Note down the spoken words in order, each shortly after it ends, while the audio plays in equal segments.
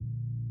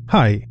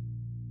Hi.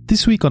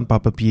 This week on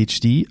Papa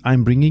PhD,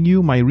 I'm bringing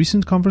you my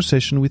recent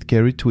conversation with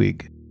Kerri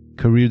Twigg,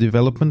 career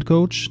development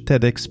coach,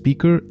 TEDx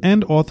speaker,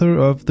 and author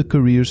of the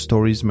Career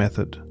Stories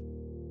Method.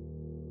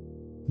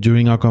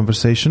 During our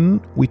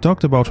conversation, we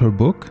talked about her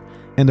book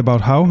and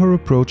about how her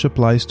approach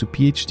applies to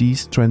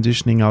PhDs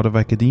transitioning out of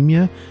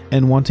academia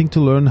and wanting to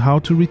learn how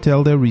to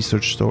retell their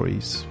research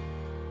stories.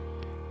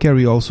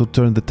 Kerri also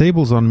turned the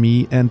tables on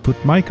me and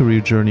put my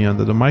career journey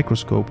under the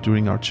microscope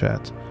during our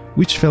chat,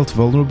 which felt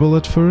vulnerable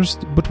at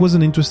first, but was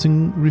an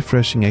interesting,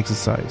 refreshing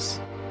exercise.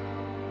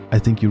 I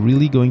think you're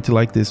really going to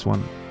like this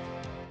one.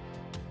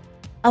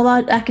 A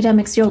lot of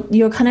academics,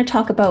 you'll kind of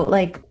talk about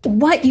like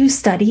what you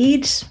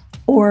studied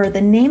or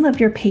the name of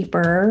your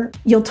paper.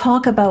 You'll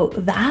talk about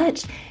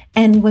that.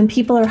 And when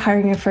people are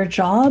hiring you for a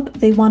job,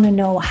 they want to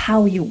know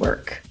how you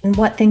work and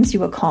what things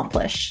you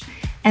accomplish.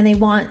 And they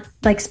want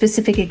like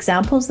specific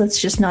examples. That's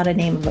just not a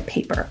name of a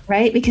paper,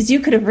 right? Because you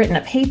could have written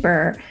a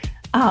paper,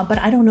 but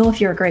I don't know if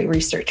you're a great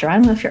researcher. I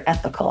don't know if you're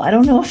ethical. I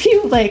don't know if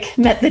you like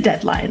met the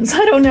deadlines.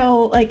 I don't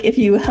know like if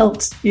you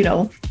helped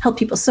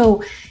people.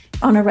 So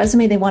on a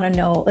resume, they want to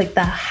know like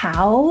the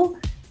how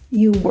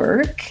you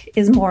work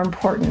is more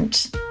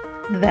important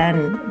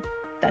than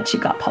that you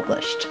got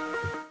published.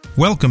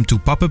 Welcome to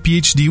Papa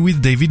PhD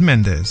with David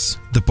Mendez,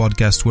 the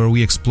podcast where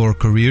we explore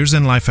careers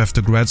and life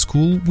after grad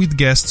school with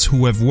guests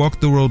who have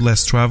walked the road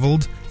less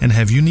traveled and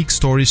have unique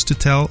stories to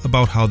tell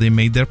about how they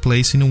made their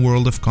place in a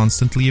world of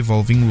constantly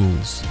evolving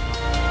rules.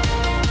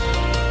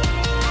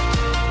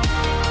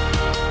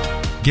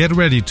 Get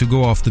ready to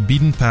go off the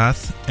beaten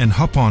path and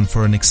hop on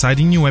for an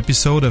exciting new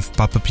episode of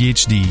Papa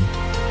PhD.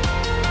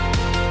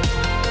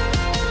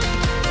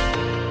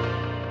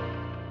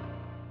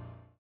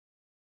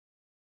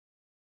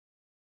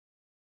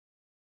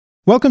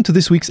 Welcome to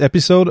this week's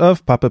episode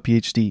of Papa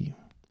PhD.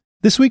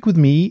 This week with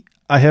me,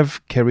 I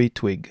have Kerri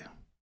Twigg.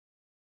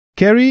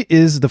 Kerri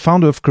is the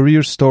founder of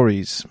Career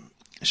Stories.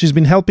 She's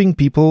been helping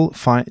people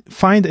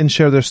find and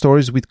share their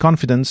stories with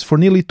confidence for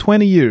nearly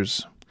 20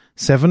 years,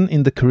 7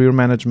 in the career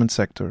management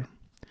sector.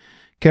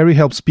 Kerri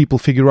helps people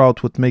figure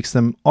out what makes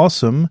them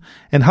awesome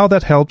and how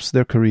that helps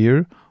their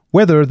career,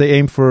 whether they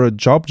aim for a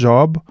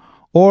job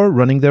or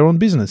running their own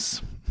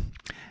business.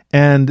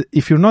 And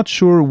if you're not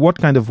sure what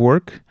kind of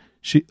work,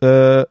 she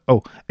helps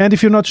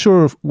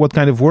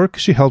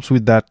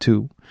with that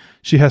too.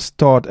 She has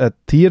taught at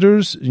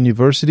theaters,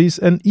 universities,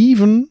 and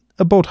even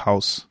a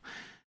boathouse.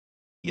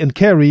 And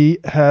Kerri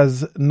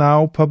has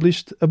now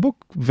published a book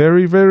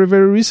very, very,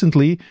 very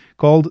recently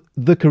called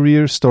The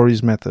Career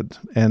Stories Method.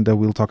 And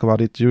we'll talk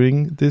about it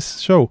during this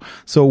show.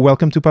 So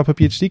welcome to Papa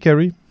PhD,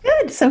 Kerri.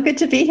 Good. So good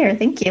to be here.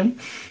 Thank you.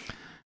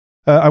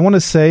 I want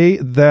to say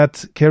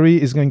that Kerri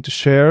is going to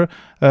share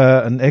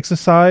an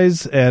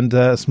exercise and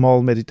a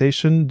small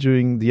meditation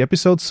during the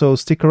episode, so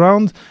stick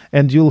around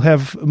and you'll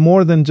have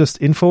more than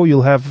just info.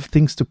 You'll have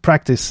things to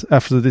practice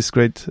after this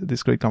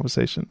great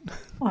conversation.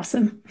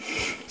 Awesome.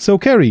 So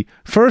Kerri,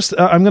 first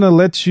I'm going to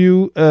let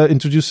you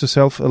introduce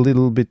yourself a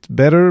little bit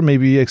better,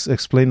 maybe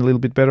explain a little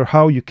bit better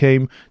how you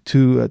came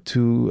to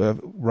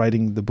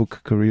writing the book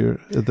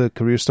The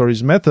Career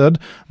Stories Method,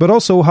 but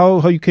also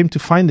how you came to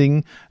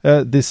finding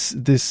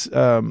this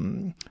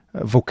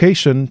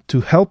vocation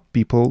to help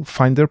people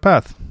find their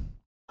path.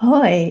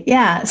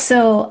 Yeah.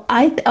 So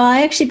I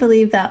actually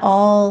believe that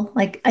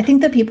I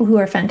think the people who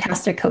are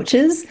fantastic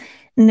coaches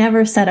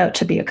never set out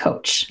to be a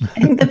coach. I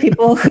think the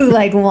people who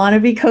want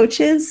to be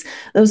coaches,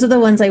 those are the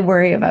ones I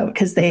worry about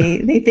because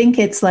they think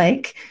it's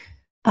like,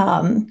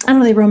 I don't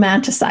know, they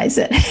romanticize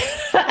it.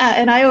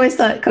 And I always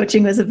thought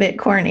coaching was a bit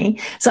corny.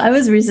 So I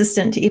was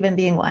resistant to even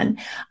being one.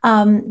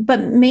 But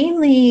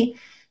mainly,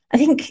 I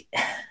think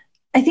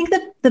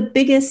that the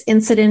biggest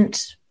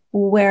incident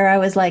where I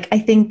was like, I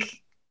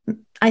think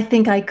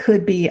I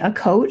could be a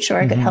coach or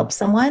I could help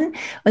someone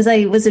was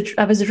I was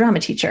a drama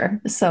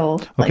teacher. So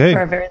for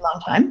a very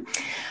long time.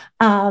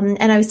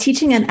 And I was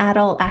teaching an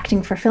adult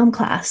acting for film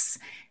class.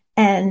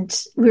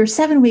 And we were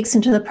 7 weeks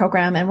into the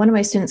program. And one of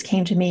my students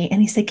came to me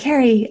and he said,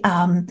 Kerri,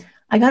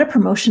 I got a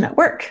promotion at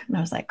work. And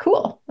I was like,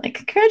 cool, like,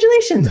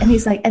 congratulations. And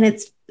he's like, and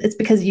it's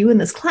because you in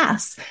this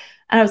class.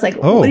 And I was like,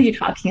 What are you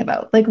talking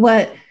about? Like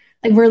what?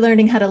 Like we're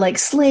learning how to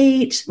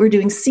slate. We're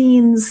doing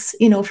scenes,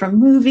 from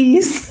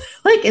movies,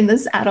 in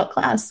this adult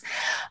class.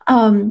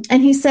 And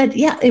he said,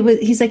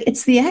 he's like,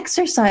 it's the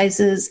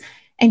exercises.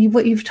 And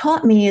what you've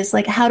taught me is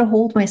how to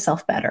hold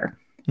myself better,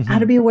 how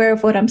to be aware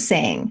of what I'm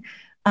saying.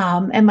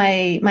 And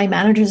my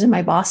managers and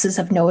my bosses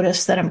have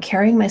noticed that I'm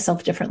carrying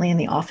myself differently in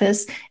the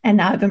office. And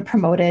now I've been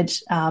promoted.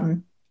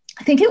 I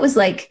think it was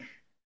I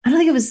don't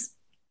think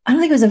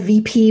it was a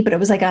VP, but it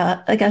was like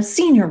a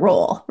senior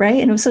role.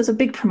 Right. And it was a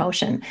big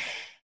promotion.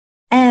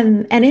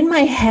 And in my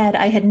head,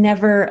 I had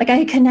never, I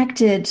had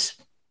connected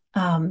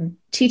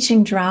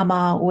teaching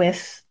drama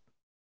with,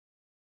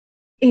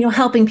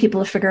 helping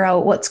people to figure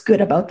out what's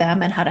good about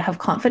them and how to have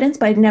confidence,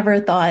 but I'd never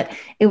thought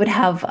it would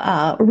have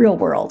a real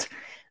world.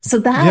 So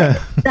that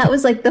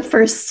was the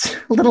first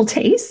little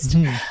taste.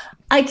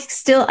 I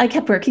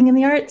kept working in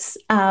the arts,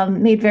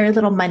 made very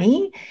little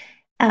money.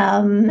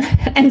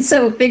 And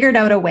so figured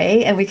out a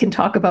way, and we can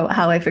talk about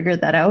how I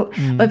figured that out,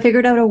 but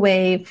figured out a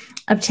way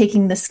of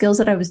taking the skills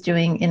that I was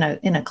doing in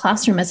a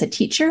classroom as a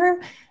teacher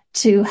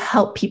to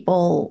help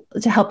people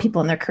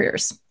in their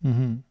careers.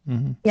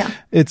 Yeah.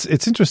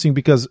 It's interesting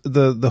because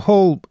the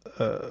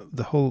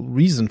whole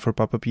reason for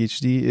Papa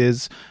PhD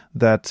is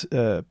that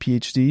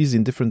PhDs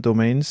in different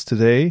domains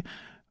today,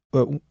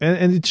 and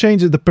it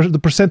changes the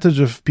percentage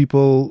of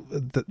people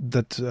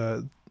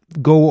that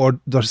go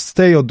or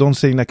stay or don't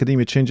stay in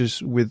academia changes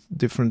with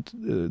different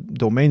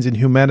domains. In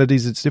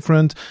humanities, it's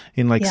different.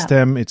 In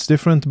STEM, it's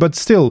different. But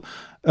still,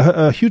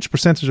 a huge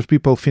percentage of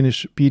people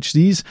finish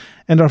PhDs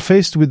and are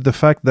faced with the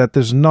fact that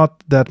there's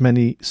not that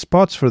many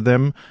spots for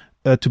them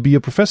to be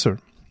a professor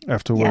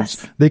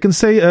afterwards. Yes. They can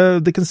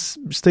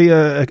stay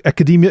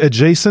academia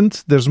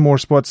adjacent. There's more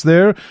spots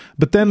there,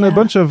 but then a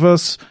bunch of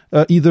us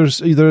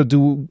either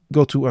do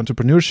go to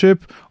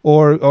entrepreneurship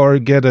or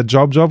get a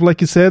job like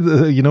you said,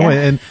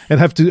 and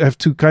have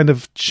to kind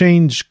of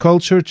change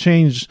culture,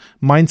 change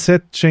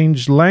mindset,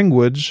 change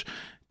language,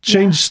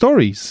 change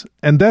stories,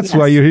 and that's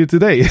why you're here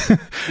today.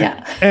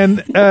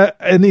 And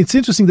it's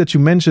interesting that you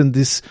mentioned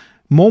this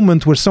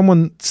moment where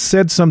someone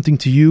said something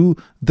to you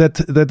that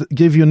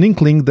gave you an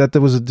inkling that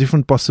there was a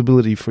different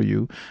possibility for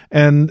you.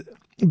 And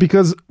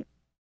because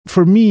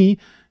for me,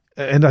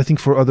 and I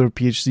think for other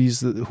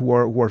PhDs who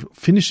are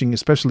finishing,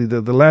 especially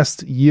the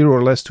last year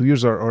or last 2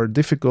 years are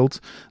difficult,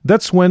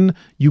 that's when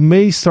you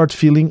may start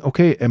feeling,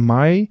 okay, am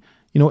I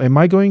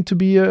going to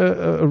be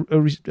a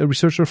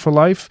researcher for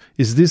life?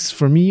 Is this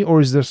for me, or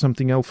is there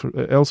something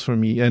else for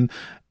me? And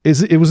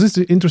it was just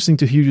interesting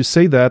to hear you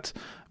say that,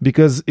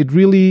 because it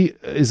really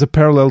is a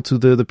parallel to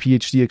the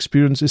PhD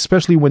experience,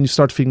 especially when you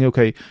start thinking,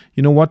 okay,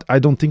 you know what? I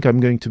don't think I'm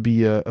going to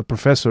be a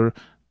professor.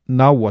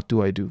 Now what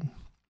do I do?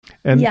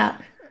 And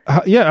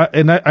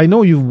and I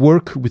know you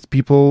work with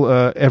people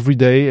every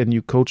day and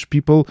you coach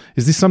people.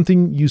 Is this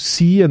something you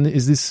see? And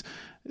is this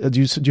do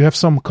you have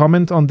some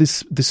comment on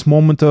this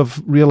moment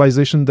of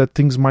realization that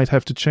things might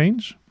have to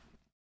change?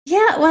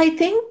 Yeah, well, I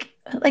think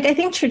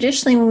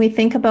traditionally when we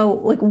think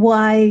about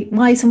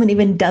why someone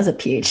even does a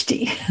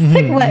PhD,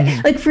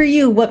 for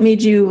you, what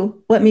made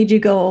you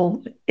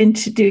go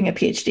into doing a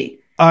PhD?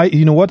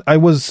 I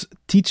was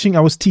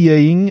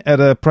TAing at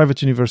a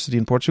private university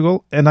in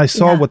Portugal, and I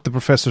saw what the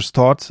professors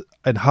taught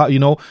and how,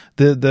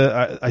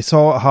 I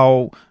saw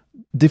how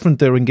different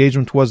their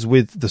engagement was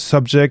with the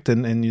subject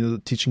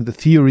and teaching the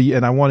theory,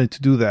 and I wanted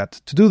to do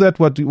that. To do that,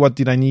 what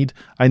did I need?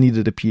 I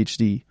needed a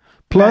PhD.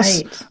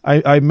 Plus,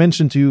 I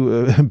mentioned to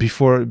you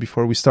before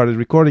we started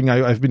recording,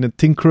 I've been a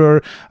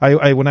tinkerer.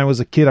 When I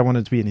was a kid, I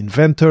wanted to be an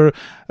inventor.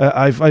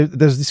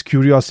 There's this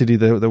curiosity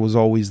that was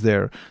always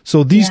there.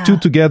 So these two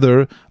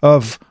together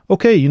of,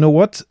 okay, you know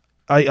what?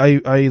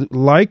 I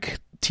like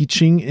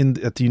teaching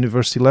at the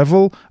university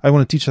level. I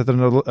want to teach at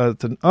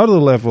another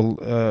level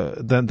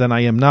than I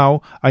am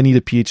now. I need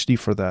a PhD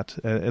for that.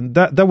 And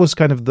that was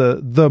kind of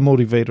the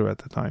motivator at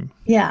the time.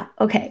 Yeah.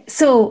 Okay.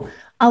 So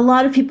a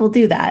lot of people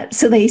do that.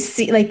 So they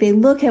see, they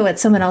look at what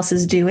someone else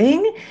is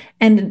doing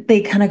and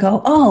they kind of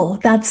go, oh,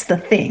 that's the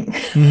thing.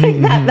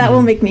 That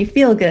will make me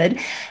feel good.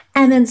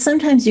 And then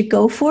sometimes you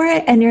go for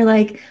it and you're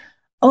like,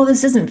 oh,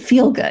 this doesn't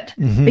feel good.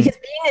 Because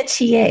being a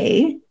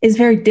TA is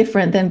very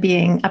different than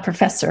being a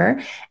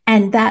professor.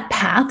 And that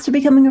path to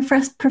becoming a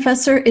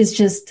professor is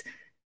just,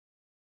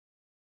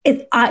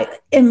 from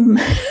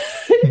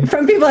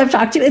people I've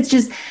talked to, it's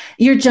just,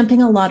 you're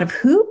jumping a lot of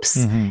hoops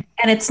and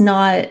it's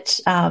not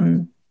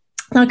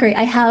great.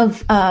 I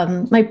have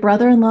my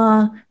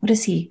brother-in-law, what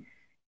is he?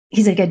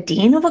 He's like a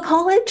dean of a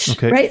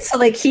college, right? So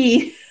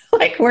he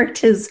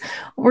worked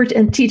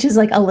and teaches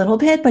a little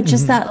bit, but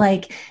just that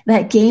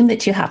game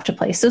that you have to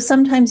play. So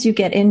sometimes you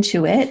get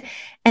into it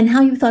and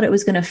how you thought it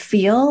was going to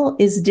feel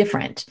is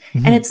different.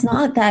 And it's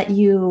not that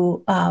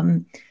you,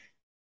 I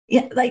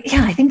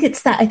think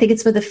it's that. I think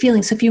it's with the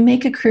feeling. So if you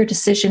make a career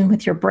decision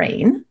with your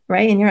brain,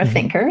 right, and you're a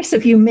thinker, so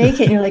if you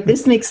make it and you're like,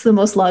 this makes the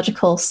most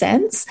logical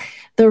sense,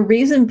 the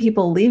reason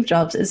people leave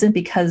jobs isn't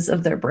because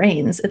of their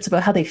brains. It's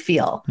about how they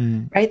feel,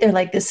 right? They're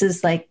like, this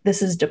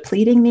is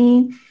depleting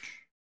me.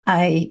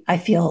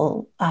 I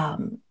feel,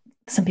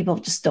 some people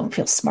just don't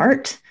feel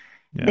smart.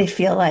 Yeah. They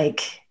feel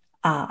like,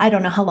 I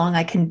don't know how long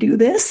I can do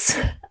this.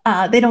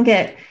 They don't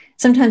get,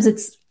 sometimes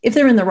it's, if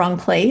they're in the wrong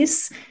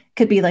place,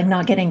 could be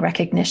not getting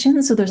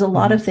recognition. So there's a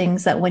lot of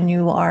things that when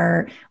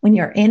you're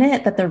in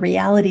it, that the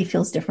reality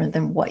feels different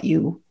than what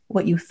you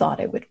thought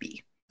it would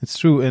be. It's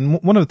true.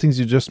 And one of the things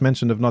you just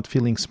mentioned of not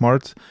feeling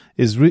smart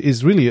is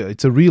really,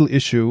 it's a real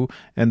issue.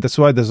 And that's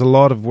why there's a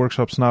lot of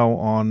workshops now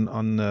on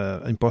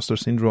imposter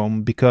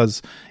syndrome,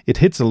 because it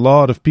hits a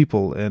lot of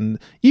people. And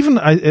even,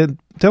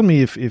 tell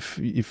me if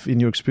in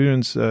your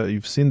experience,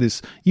 you've seen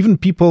this, even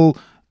people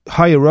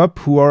higher up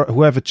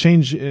who have a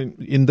change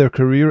in their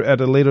career at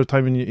a later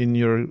time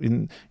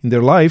in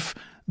their life,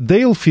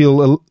 they'll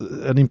feel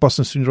an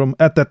imposter syndrome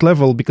at that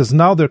level, because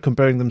now they're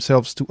comparing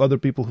themselves to other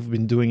people who've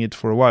been doing it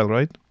for a while,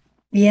 right?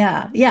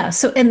 Yeah.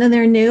 So, and then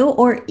they're new,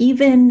 or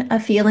even a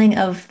feeling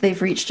of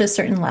they've reached a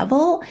certain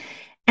level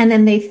And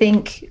then they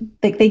think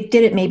like they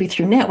did it maybe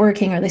through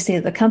networking, or they stayed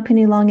at the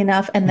company long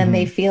enough, and then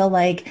they feel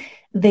like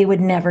they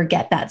would never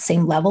get that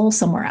same level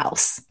somewhere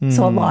else.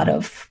 So a lot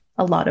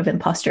of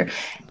imposter.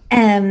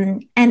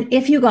 And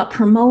if you got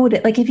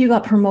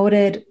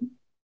promoted,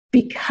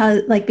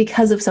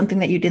 because of something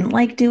that you didn't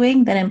like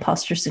doing, then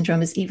imposter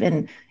syndrome is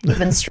even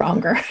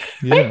stronger,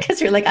 right?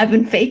 Because you're like, I've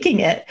been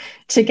faking it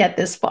to get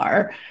this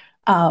far,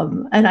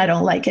 and I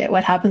don't like it.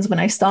 What happens when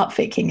I stop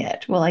faking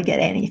it? Will I get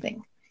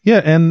anything?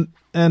 Yeah,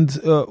 and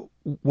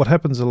what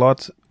happens a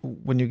lot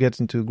when you get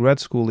into grad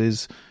school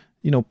is,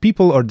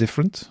 people are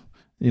different.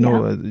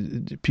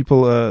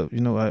 People.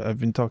 I've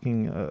been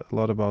talking a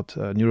lot about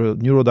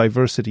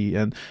neurodiversity,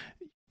 and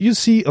you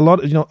see a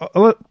lot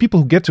of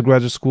people who get to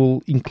graduate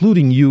school,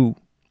 including you,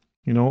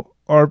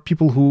 are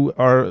people who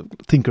are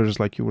thinkers,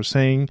 like you were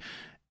saying,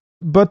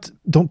 but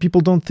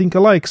people don't think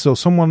alike. So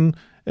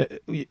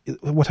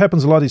what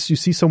happens a lot is you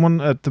see someone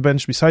at the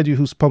bench beside you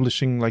who's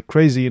publishing like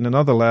crazy in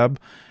another lab,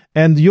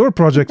 and your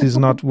project is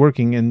not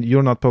working and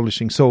you're not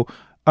publishing. So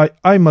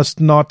I must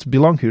not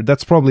belong here.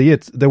 That's probably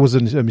it. There was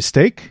a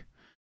mistake.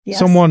 Yes.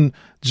 Someone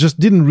just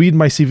didn't read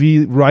my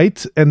CV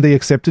right, and they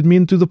accepted me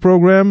into the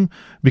program,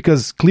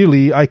 because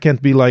clearly I can't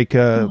be like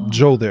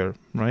Joe there,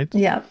 right?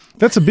 Yeah.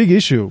 That's a big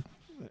issue.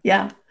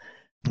 Yeah.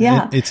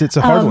 It's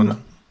a hard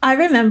one. I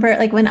remember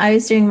like when I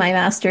was doing my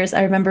master's,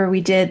 I remember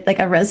we did like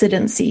a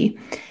residency,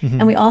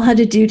 and we all had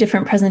to do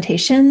different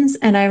presentations.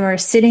 And I remember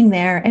sitting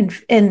there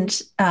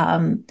and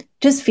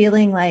just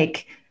feeling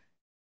like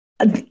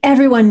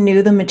everyone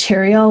knew the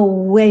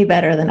material way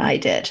better than I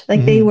did.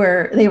 Like they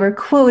were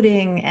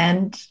quoting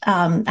and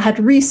had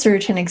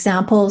research and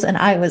examples. And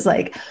I was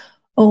like,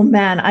 oh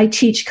man, I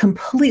teach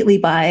completely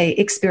by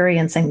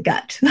experience and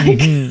gut.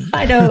 Like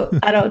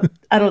I'm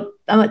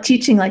not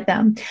teaching like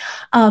them.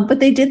 But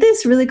they did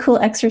this really cool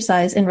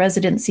exercise in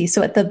residency.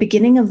 So at the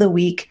beginning of the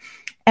week,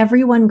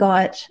 everyone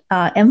got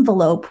an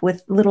envelope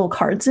with little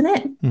cards in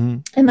it.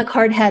 And the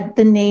card had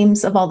the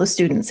names of all the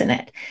students in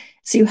it.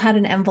 So you had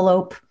an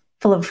envelope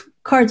full of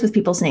cards with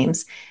people's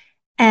names.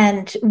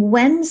 And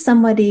when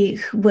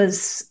somebody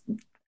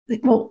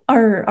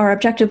our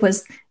objective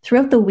was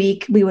throughout the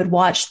week, we would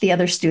watch the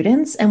other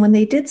students. And when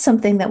they did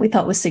something that we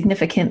thought was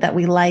significant, that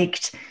we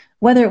liked,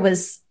 whether it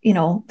was,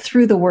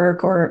 through the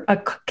work or a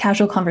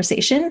casual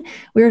conversation,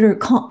 we were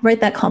to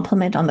write that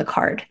compliment on the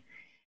card.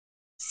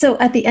 So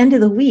at the end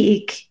of the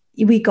week,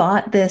 we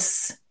got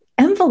this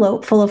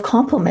envelope full of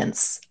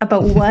compliments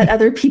about what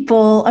other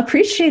people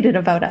appreciated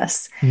about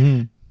us.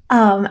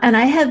 And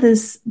I had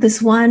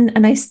this one,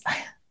 and I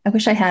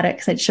wish I had it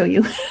because I'd show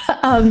you.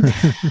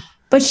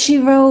 But she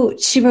wrote,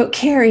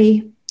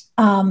 Kerri,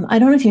 I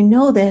don't know if you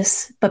know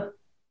this, but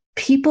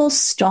people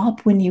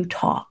stop when you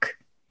talk.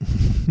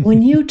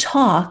 When you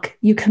talk,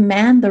 you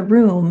command the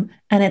room,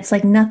 and it's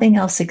like nothing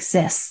else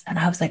exists. And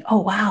I was like, oh,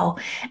 wow.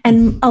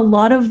 And a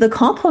lot of the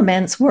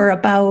compliments were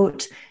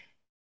about,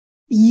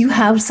 you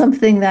have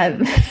something that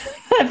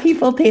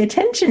people pay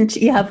attention to,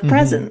 you have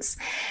presence.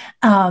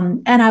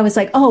 And I was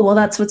like, oh, well,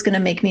 that's what's going to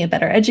make me a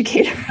better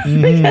educator,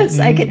 because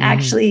I can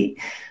actually,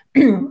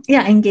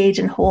 engage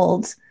and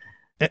hold.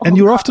 And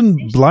you're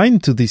often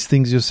blind to these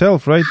things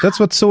yourself, right? That's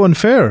what's so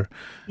unfair.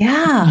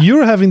 Yeah.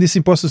 You're having this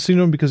imposter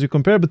syndrome because you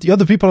compare, but the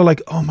other people are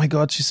like, oh my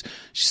God, she's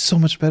so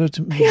much better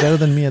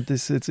than me at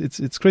this.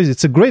 It's crazy.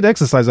 It's a great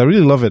exercise. I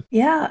really love it.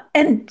 Yeah.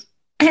 And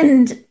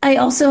I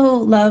also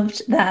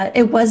loved that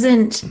it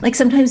wasn't like,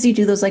 sometimes you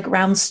do those like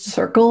round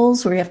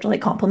circles where you have to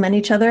like compliment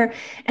each other,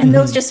 and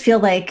those just feel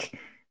like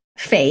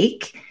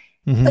fake.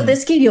 So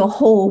this gave you a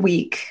whole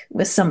week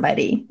with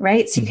somebody,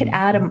 right? So you could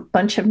add a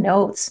bunch of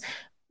notes.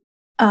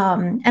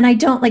 And I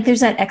don't like, there's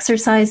that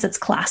exercise that's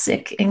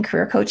classic in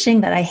career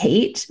coaching that I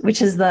hate,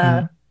 which is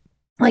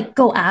like,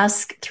 go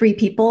ask 3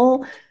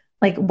 people,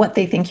 like what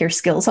they think your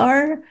skills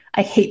are.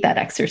 I hate that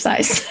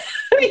exercise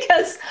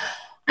because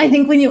I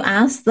think when you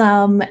ask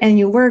them and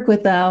you work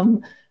with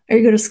them or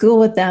you go to school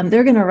with them,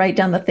 they're going to write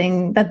down the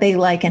thing that they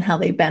like and how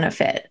they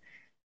benefit.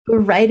 But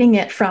writing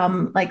it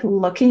from like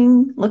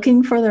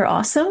looking for their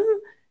awesome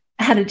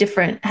had a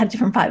different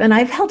vibe. And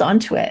I've held on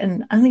to it.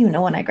 And I don't even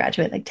know when I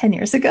graduated, like 10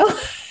 years ago.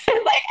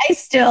 And like, I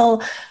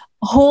still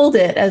hold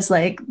it as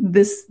like,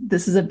 this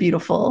is a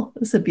beautiful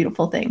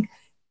thing.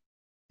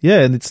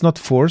 Yeah, and it's not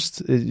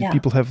forced.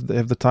 People have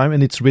the time,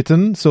 and it's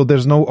written, so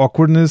there's no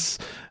awkwardness.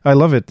 I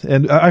love it,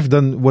 and I've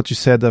done what you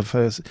said of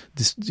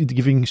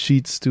giving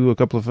sheets to a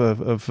couple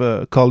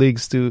of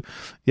colleagues.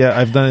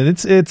 I've done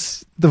it.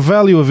 It's the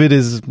value of it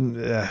is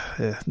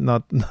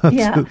not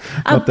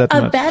that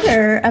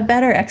much. A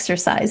better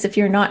exercise if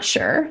you're not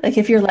sure. Like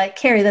if you're like,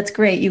 Kerri, that's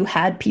great. You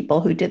had people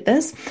who did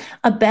this.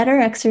 A better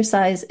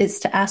exercise is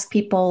to ask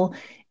people,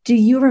 do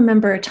you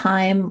remember a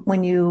time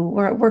when you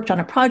worked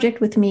on a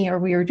project with me, or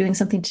we were doing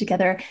something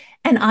together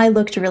and I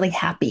looked really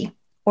happy,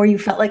 or you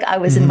felt like I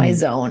was in my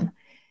zone?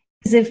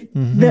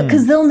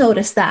 Because they'll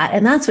notice that,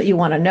 and that's what you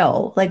want to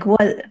know. Like,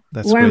 where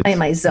am I in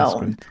my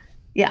zone?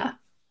 Yeah.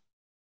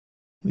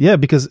 Yeah,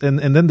 because and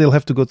then they'll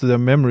have to go to their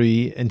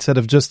memory instead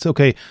of just,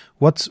 okay,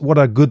 what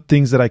are good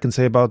things that I can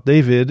say about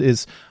David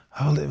is,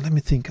 oh, let me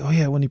think. Oh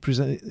yeah, when he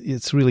presented,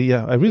 it's really,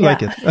 yeah, I really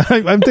like it.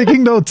 I'm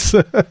taking notes.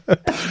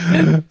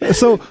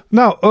 So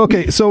now,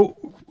 okay, so,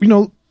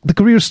 the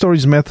career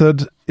stories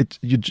method, it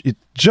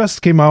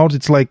just came out.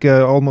 It's like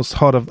almost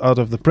hot out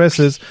of the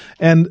presses.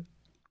 And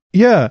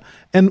yeah,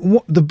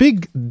 and the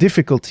big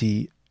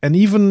difficulty, and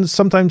even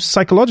sometimes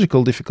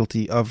psychological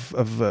difficulty of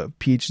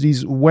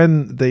PhDs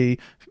when they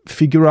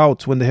figure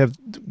out, when they have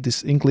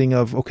this inkling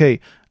of, okay,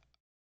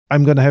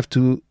 I'm going to have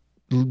to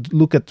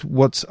look at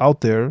what's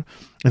out there.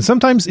 And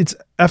sometimes it's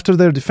after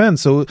their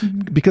defense. So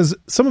because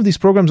some of these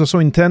programs are so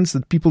intense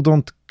that people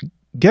don't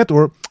get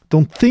or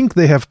don't think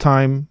they have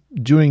time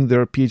during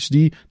their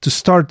PhD to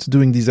start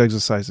doing these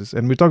exercises.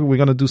 And we're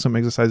going to do some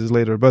exercises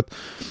later. But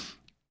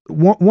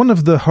one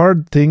of the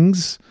hard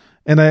things,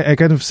 and I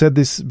kind of said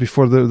this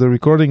before the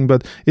recording,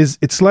 but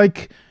it's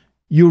like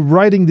you're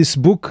writing this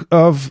book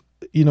of,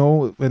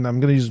 and I'm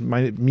going to use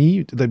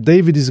that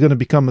David is going to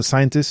become a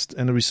scientist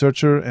and a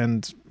researcher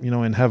and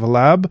have a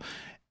lab.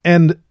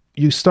 And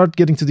you start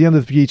getting to the end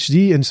of the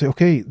PhD and say,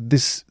 okay,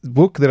 this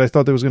book that I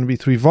thought there was going to be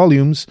 3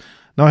 volumes,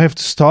 now I have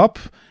to stop.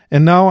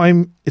 And now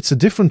it's a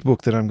different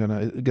book that I'm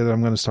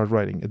going to start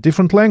writing, a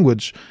different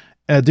language,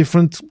 a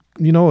different,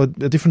 a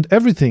different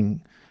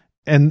everything.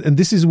 And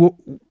this is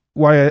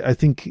why I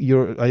think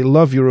I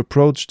love your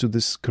approach to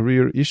this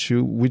career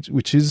issue,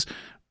 which is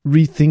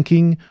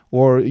rethinking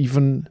or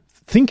even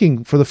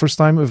thinking for the first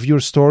time of your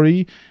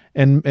story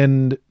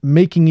and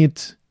making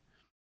it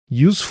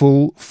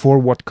useful for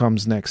what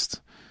comes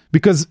next.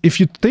 Because if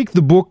you take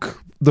the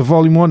book, the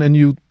volume 1, and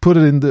you put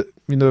it in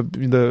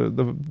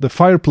the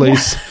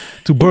fireplace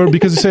to burn,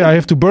 because you say I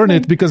have to burn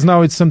it because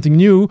now it's something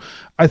new,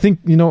 I think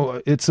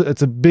it's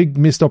a big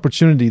missed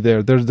opportunity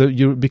there.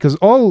 Because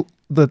all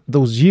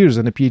those years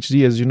in a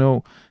PhD, as you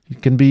know,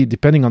 it can be,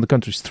 depending on the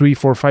countries, 3,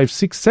 4, 5,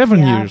 6, 7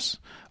 years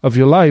of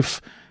your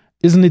life.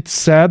 Isn't it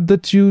sad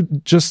that you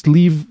just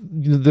leave,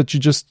 that you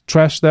just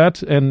trash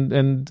that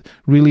and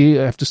really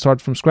have to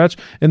start from scratch?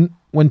 And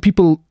when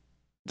people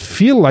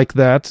feel like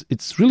that,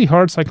 it's really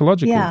hard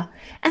psychologically. Yeah.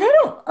 And I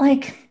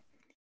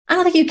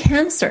don't think you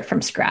can start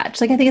from scratch.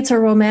 Like, I think it's a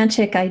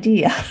romantic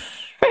idea,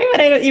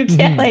 right? But you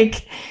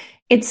can't,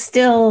 it's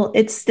still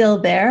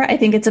there. I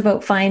think it's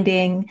about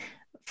finding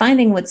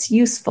what's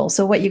useful.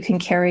 So what you can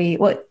carry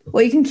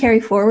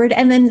forward.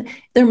 And then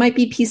there might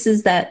be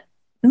pieces that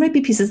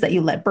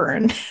you let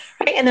burn,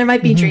 right? And there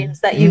might be dreams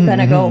that you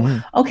kind of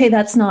go, okay,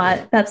 that's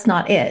not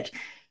it.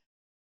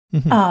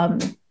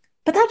 But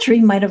that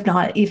dream might have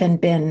not even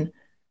been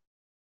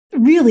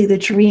really the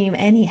dream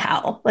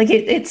anyhow. Like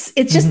it's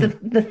just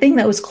the thing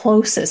that was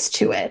closest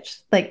to it,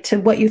 like to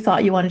what you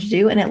thought you wanted to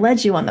do. And it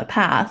led you on the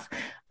path.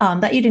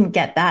 That you didn't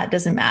get, that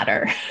doesn't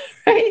matter,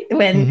 right?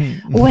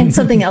 When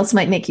something else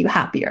might make you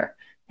happier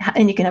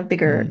and you can have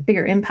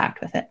bigger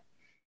impact with it.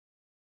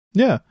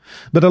 Yeah,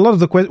 but a lot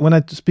of when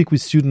I speak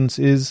with students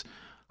is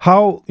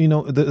how, a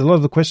lot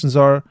of the questions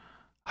are,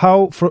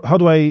 how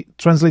do I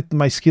translate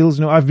my skills?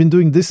 I've been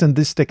doing this and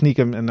this technique,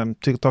 and I'm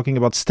talking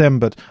about STEM,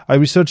 but I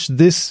researched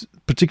this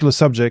particular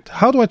subject.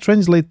 How do I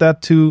translate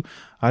that to,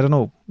 I don't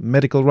know,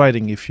 medical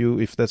writing,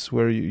 if that's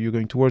where you're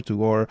going to work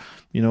to, or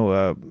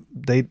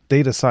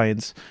data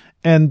science,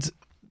 and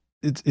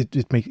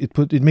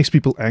it makes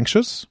people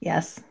anxious.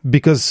 Yes,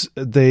 because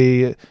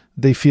they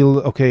feel,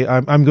 okay,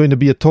 I'm going to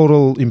be a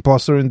total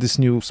imposter in this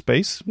new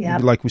space,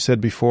 like we said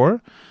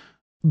before.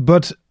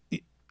 But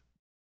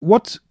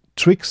what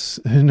tricks,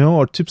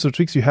 or tips or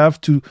tricks you have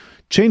to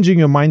changing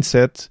your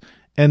mindset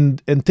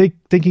and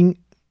taking?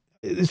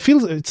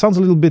 It sounds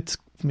a little bit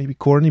maybe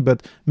corny,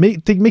 but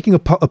making a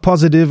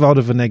positive out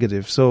of a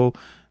negative. So,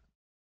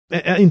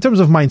 in terms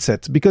of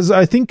mindset, because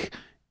I think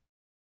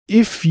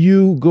if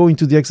you go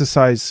into the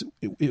exercise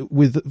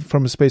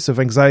from a space of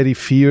anxiety,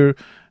 fear,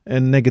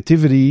 and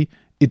negativity,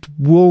 it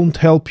won't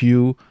help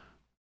you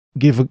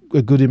give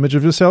a good image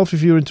of yourself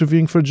if you're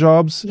interviewing for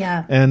jobs.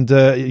 Yeah. And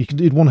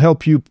it won't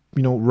help you,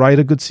 write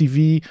a good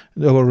CV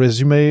or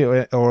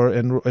resume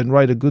and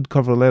write a good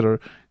cover letter.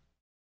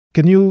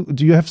 Do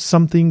you have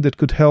something that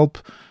could help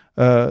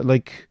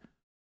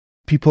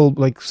people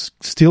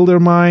still their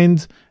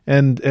mind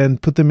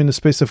and put them in a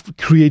space of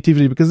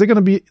creativity, because they're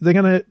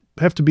gonna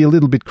have to be a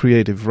little bit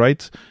creative,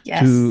 right?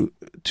 Yes.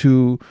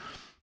 To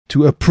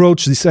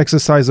approach this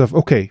exercise of,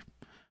 okay,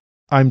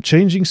 I'm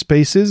changing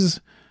spaces.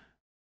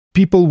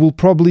 People will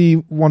probably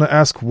want to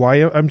ask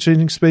why I'm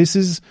changing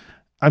spaces.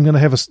 I'm going to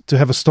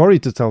have a story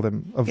to tell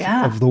them of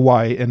the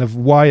why, and of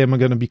why am I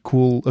going to be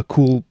a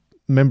cool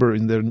member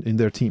in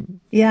their team.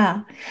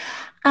 Yeah.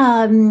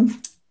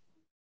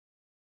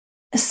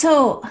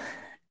 So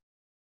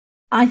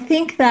I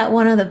think that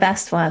one of the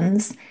best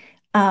ones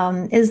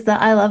is the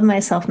I Love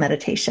Myself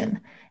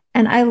meditation.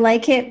 And I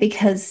like it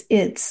because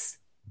it's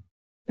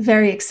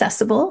very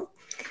accessible.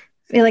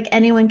 I feel like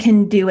anyone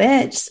can do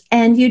it,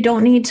 and you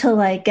don't need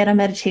to get a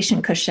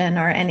meditation cushion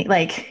or any,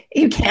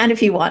 you can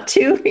if you want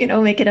to,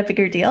 make it a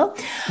bigger deal.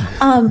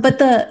 But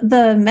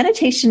the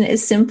meditation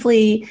is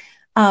simply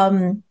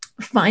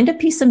find a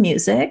piece of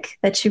music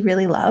that you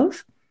really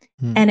love.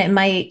 And it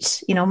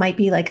might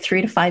be like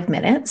 3 to 5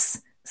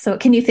 minutes. So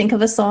can you think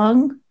of a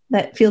song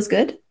that feels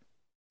good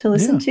to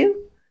listen to?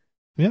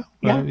 Yeah.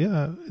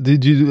 Yeah.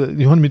 Did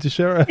you want me to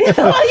share?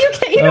 Well,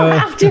 you don't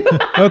have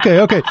to.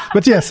 Okay.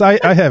 But yes,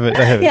 I have it.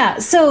 Yeah.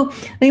 So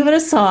think about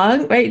a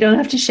song, right? You don't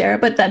have to share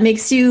it, but that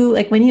makes you,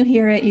 like, when you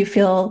hear it, you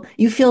feel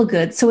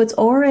good. So it's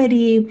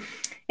already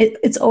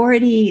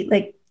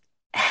like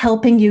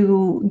helping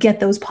you get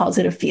those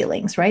positive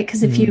feelings, right?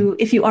 Because if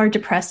you are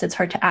depressed, it's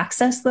hard to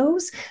access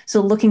those.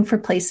 So looking for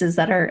places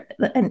that are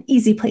an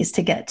easy place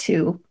to get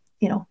to,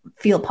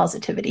 feel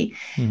positivity.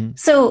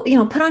 So,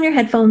 put on your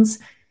headphones,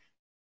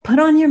 put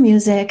on your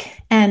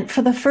music, and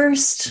for the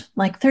first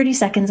like 30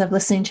 seconds of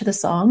listening to the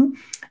song,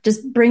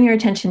 just bring your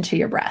attention to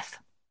your breath.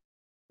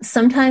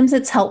 Sometimes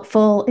it's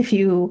helpful if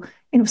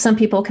some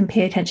people can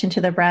pay attention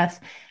to their breath.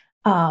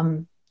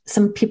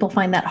 Some people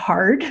find that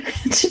hard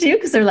to do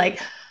because they're like,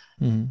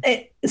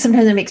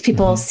 sometimes it makes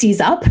people seize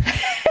up.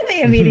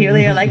 They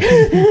immediately are like,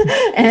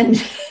 and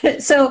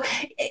so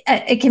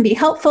it can be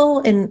helpful.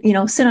 And,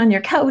 sit on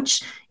your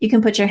couch. You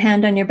can put your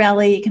hand on your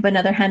belly. You can put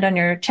another hand on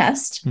your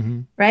chest,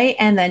 right?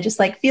 And then just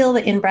like feel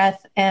the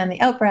in-breath and the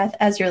out-breath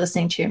as you're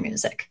listening to your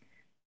music,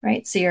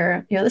 right? So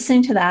you're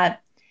listening to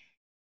that.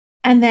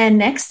 And then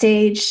next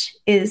stage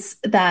is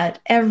that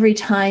every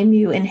time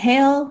you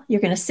inhale,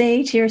 you're going to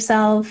say to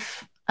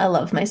yourself, I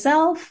love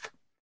myself.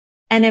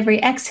 And every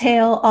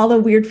exhale, all the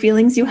weird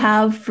feelings you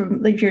have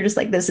from, like, you're just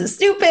like, this is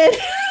stupid.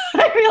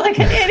 I feel like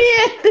an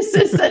idiot. This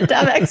is a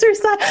dumb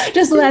exercise.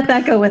 Just let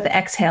that go with the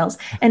exhales.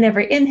 And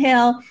every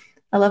inhale,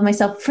 I love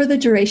myself, for the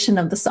duration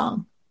of the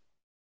song.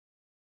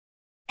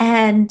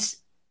 And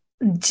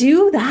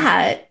do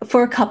that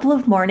for a couple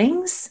of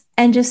mornings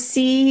and just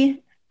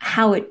see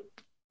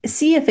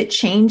if it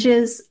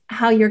changes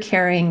how you're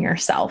carrying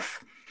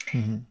yourself.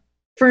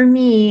 For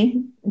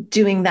me,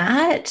 doing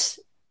that,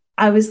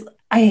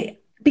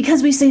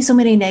 because we say so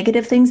many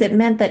negative things, it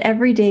meant that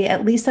every day,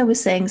 at least I was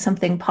saying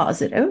something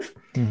positive.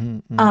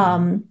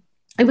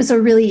 It was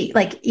a really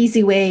like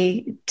easy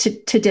way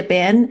to dip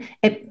in.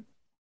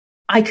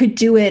 I could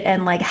do it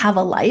and like have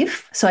a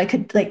life. So I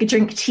could like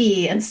drink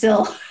tea and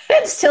still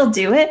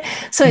do it.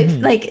 So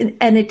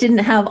and it didn't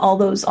have all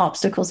those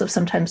obstacles of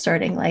sometimes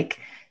starting like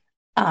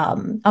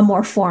a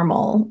more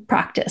formal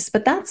practice.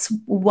 But that's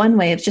one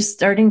way of just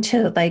starting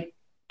to like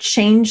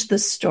change the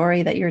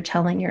story that you're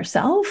telling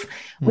yourself,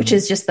 which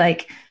is just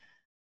like,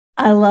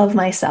 I love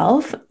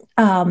myself.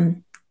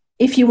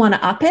 If you want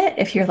to up it,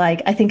 if you're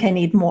like, I think I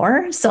need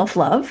more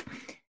self-love,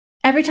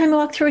 every time you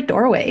walk through a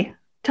doorway,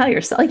 tell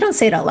yourself, like, don't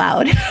say it out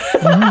loud.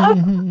 Every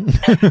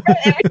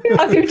time you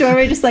walk through a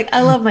doorway, just like,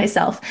 I love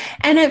myself.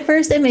 And at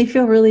first it may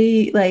feel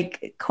really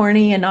like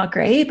corny and not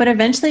great, but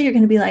eventually you're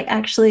going to be like,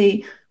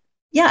 actually,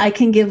 yeah, I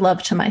can give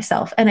love to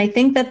myself. And I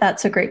think that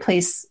that's a great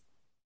place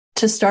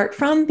to start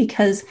from,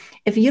 because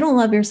if you don't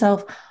love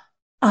yourself,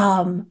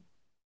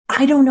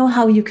 I don't know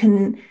how you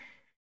can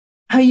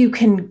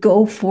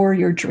go for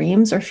your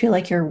dreams or feel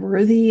like you're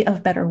worthy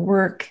of better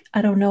work.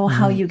 I don't know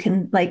how you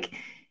can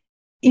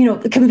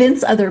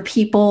convince other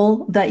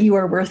people that you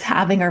are worth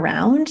having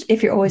around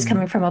if you're always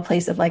coming from a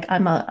place of like,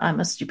 I'm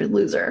a stupid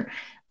loser.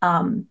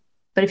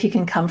 But if you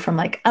can come from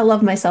like, I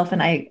love myself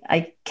and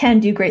I can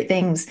do great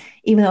things,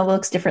 even though it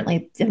looks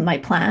differently than my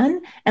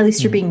plan, at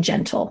least you're being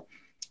gentle.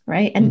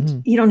 Right.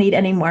 And you don't need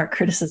any more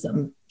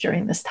criticism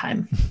during this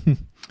time.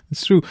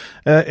 It's true.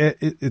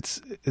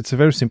 It's a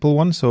very simple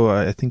one. So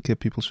I think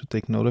people should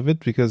take note of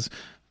it, because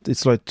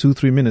it's like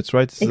 2-3 minutes,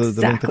 right? It's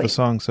the length of the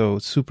song. So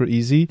it's super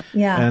easy.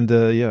 Yeah. And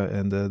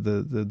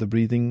the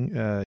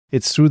breathing,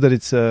 it's true that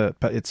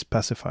it's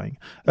pacifying.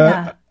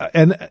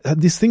 And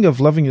this thing of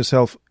loving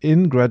yourself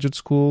in graduate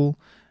school,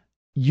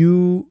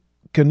 you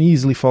can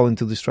easily fall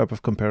into this trap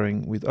of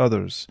comparing with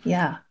others.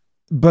 Yeah.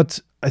 But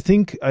I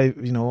think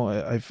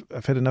I've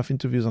had enough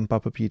interviews on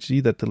Papa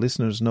PhD that the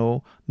listeners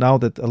know now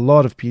that a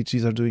lot of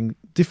PhDs are doing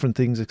different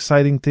things,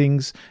 exciting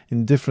things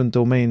in different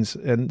domains.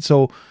 And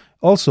so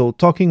also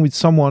talking with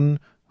someone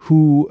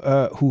who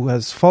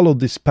has followed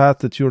this path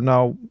that you're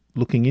now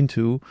looking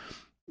into,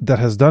 that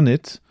has done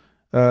it,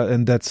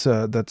 and that's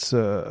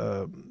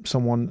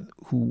someone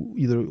who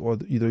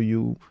either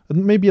you,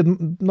 maybe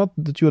not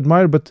that you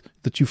admire, but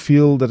that you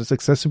feel that it's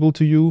accessible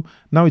to you.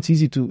 Now it's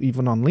easy to,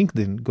 even on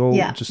LinkedIn,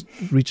 just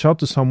reach out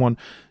to someone.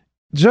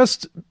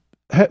 Just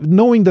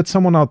knowing that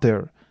someone out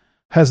there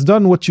has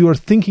done what you are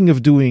thinking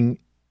of doing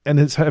and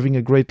is having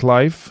a great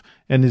life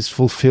and is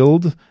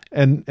fulfilled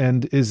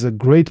and is a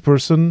great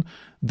person,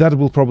 that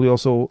will probably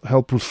also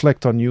help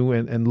reflect on you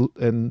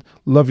and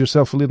love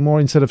yourself a little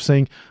more, instead of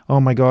saying, oh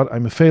my God,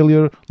 I'm a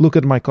failure. Look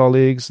at my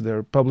colleagues.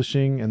 They're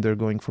publishing and they're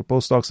going for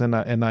postdocs and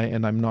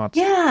I'm not.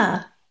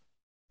 Yeah.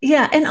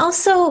 Yeah. And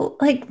also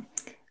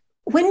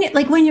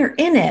when you're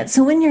in it,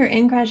 so when you're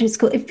in graduate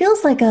school, it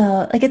feels like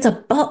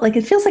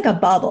it feels like a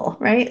bubble,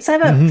 right? So I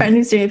have a friend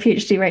who's doing a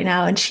PhD right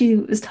now, and she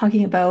was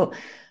talking about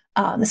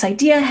this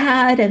idea I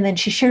had, and then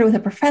she shared it with a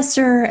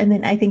professor, and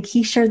then I think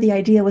he shared the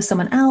idea with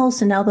someone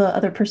else, and now the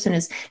other person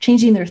is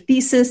changing their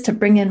thesis to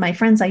bring in my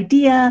friend's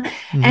idea,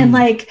 and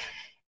like,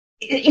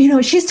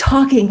 she's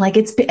talking like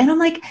and I'm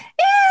like,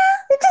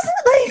 it doesn't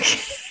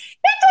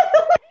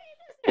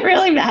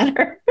really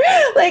matter.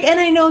 Like, and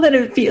I know that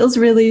it feels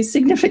really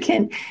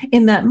significant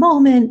in that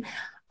moment,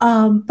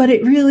 but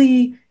it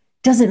really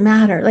doesn't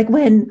matter. Like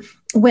when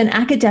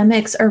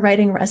academics are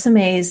writing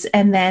resumes,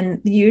 and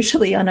then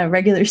usually on a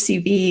regular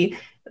CV,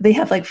 they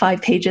have like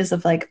 5 pages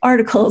of like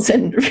articles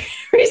and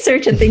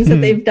research and things that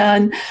they've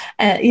done,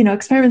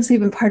 experiments they've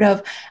been part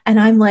of. And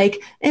I'm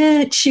like,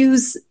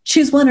 choose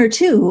 1 or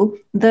 2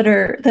 that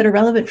are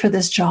relevant for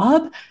this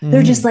job.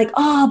 They're just like,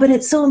 oh, but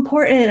it's so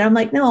important. And I'm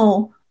like,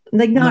 no,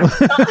 like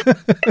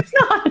it's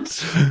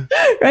not.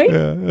 Right.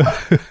 Yeah.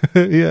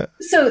 Yeah.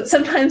 So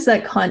sometimes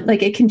that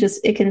it can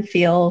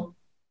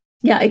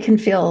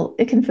feel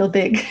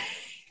big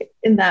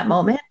in that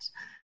moment.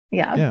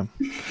 Yeah. Yeah.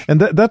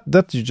 And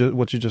that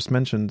what you just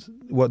mentioned,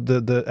 what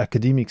the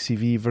academic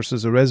CV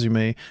versus a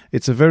resume,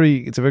 it's a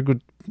very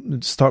good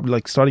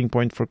starting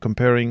point for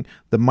comparing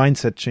the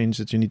mindset change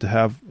that you need to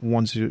have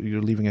once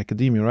you're leaving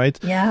academia, right?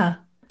 Yeah.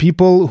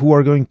 People who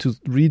are going to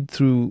read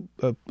through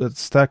a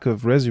stack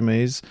of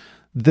resumes,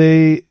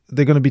 they're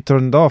going to be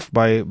turned off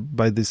by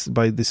this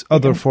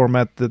other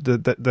format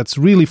that's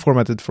really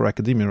formatted for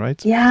academia,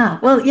 right? Yeah.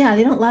 Well, yeah,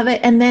 they don't love it.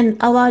 And then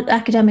a lot of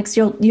academics,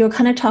 you'll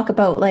kind of talk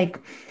about like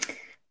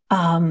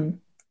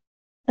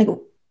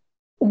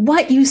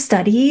what you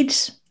studied,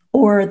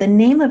 or the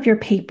name of your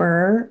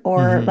paper,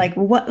 or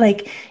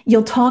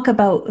you'll talk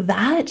about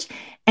that.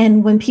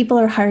 And when people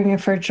are hiring you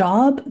for a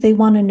job, they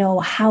want to know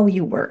how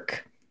you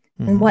work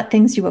and what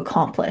things you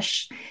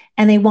accomplish.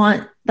 And they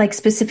want like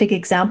specific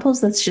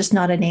examples. That's just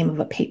not a name of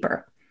a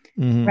paper,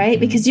 right?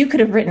 Because you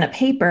could have written a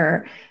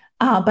paper,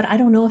 but I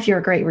don't know if you're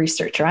a great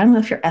researcher. I don't know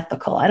if you're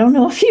ethical. I don't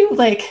know if you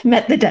like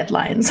met the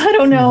deadlines. I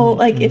don't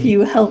know if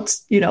you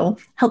helped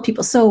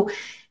people. So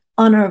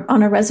on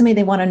a resume,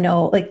 they want to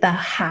know like the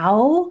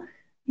how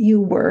you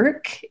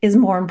work is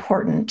more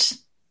important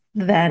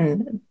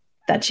than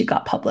that you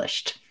got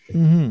published.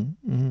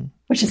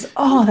 Which is,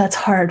 that's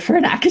hard for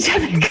an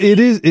academic. It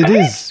is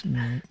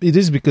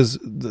because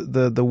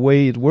the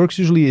way it works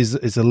usually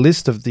is a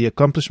list of the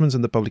accomplishments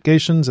and the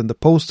publications and the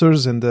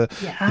posters and the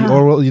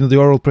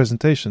oral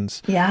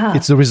presentations. Yeah,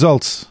 it's the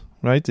results,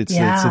 right? It's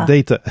the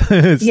data.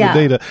 It's the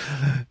data,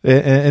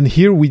 and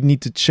here we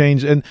need to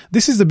change. And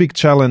this is the big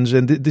challenge,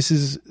 and this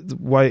is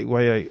why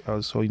I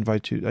also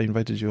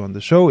invited you on the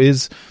show.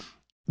 Is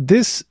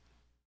this?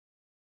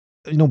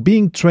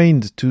 Being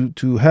trained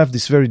to have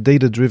this very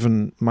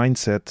data-driven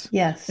mindset.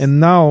 Yes. And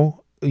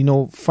now,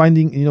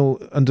 finding,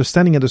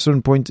 understanding at a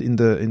certain point in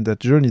that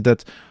journey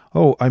that,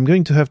 I'm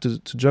going to have to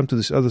jump to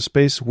this other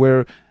space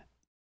where,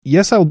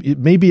 yes, they'll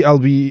need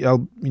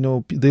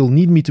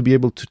me to be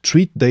able to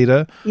treat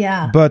data.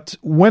 Yeah. But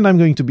when I'm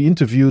going to be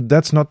interviewed,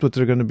 that's not what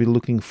they're going to be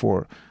looking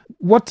for.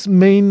 What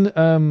main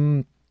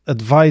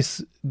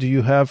advice do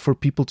you have for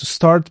people to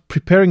start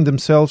preparing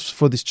themselves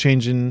for this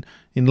change in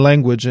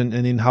language and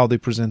in how they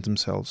present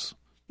themselves?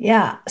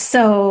 Yeah.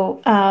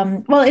 So,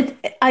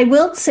 I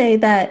will say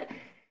that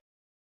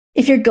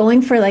if you're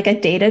going for like a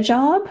data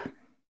job,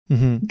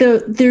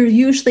 there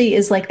usually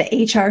is like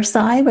the HR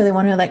side where they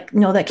want to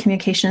know that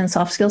communication and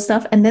soft skill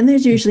stuff. And then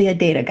there's usually a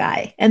data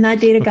guy, and that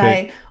data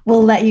guy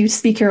will let you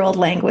speak your old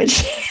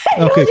language.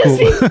 Okay, cool.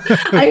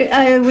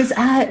 I was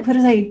at,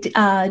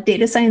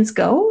 Data Science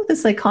Go,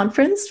 this like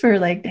conference for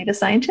like data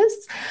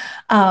scientists.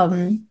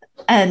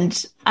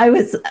 And I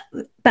was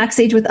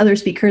backstage with other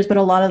speakers, but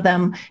a lot of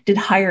them did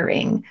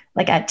hiring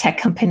like at tech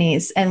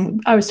companies.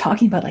 And I was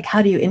talking about like,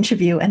 how do you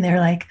interview? And they're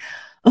like,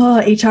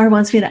 HR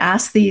wants me to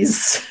ask these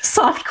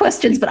soft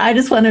questions, but I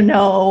just want to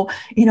know,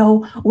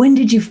 when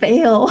did you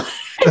fail?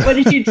 What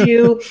did you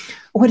do?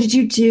 What did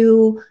you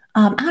do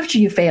after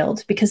you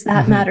failed? Because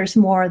that matters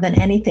more than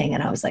anything.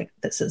 And I was like,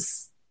 this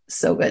is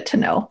so good to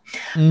know.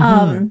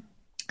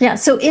 Yeah.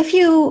 So if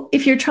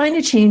you're trying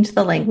to change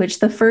the language,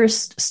 the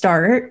first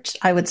start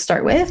I would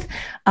start with,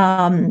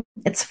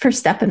 it's first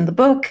step in the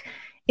book,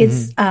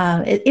 is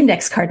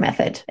index card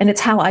method. And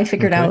it's how I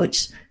figured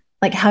out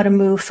like how to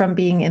move from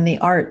being in the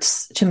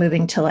arts to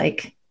moving to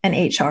like an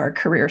HR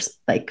career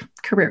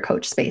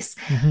coach space.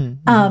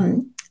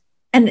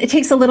 And it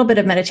takes a little bit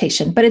of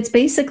meditation, but it's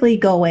basically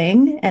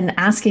going and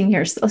asking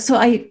yourself. So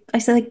I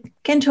said, like,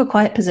 get into a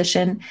quiet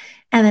position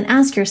and then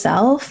ask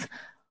yourself,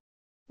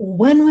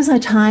 when was a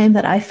time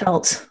that I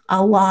felt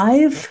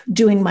alive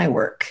doing my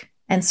work?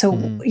 And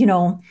so,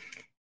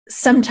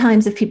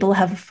 sometimes if people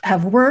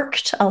have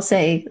worked, I'll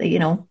say,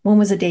 when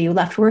was a day you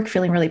left work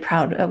feeling really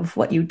proud of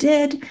what you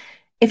did?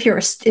 If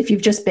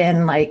you've just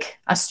been like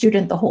a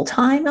student the whole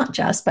time, not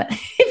just, but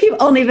if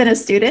you've only been a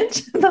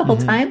student the whole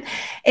time,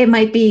 it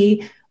might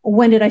be,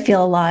 when did I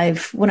feel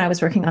alive when I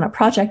was working on a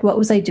project? What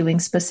was I doing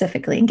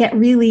specifically? And get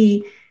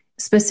really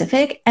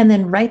specific, and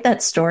then write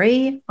that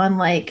story on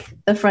like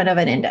the front of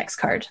an index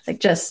card, like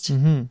just,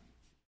 and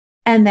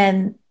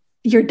then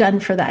you're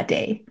done for that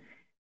day.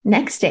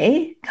 next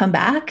day, come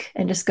back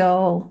and just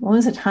go, what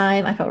was the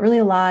time? I felt really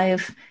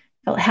alive,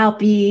 felt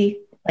happy,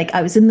 like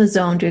I was in the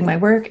zone doing my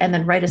work, and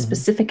then write a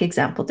specific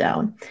example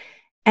down.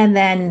 And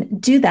then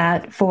do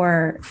that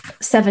for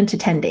 7 to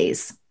 10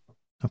 days.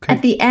 Okay.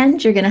 At the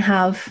end, you're going to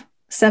have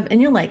 7,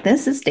 and you're like,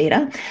 this is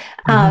data.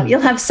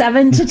 You'll have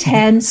 7 to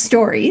 10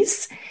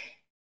 stories.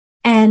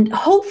 And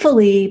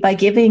hopefully by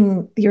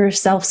giving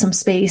yourself some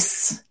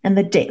space and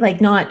the day, like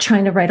not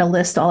trying to write a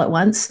list all at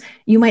once,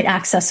 you might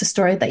access a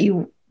story that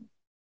you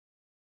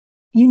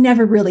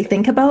never really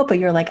think about, but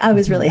you're like, I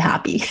was really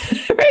happy,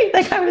 right?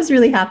 Like I was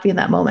really happy in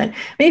that moment.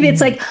 Maybe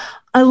it's like,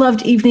 I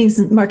loved evenings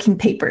marking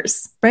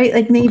papers, right?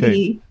 Like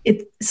maybe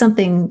it's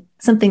something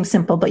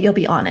simple, but you'll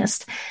be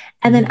honest.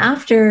 And then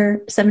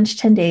after 7 to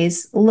 10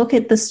 days, look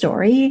at the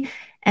story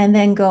and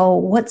then go,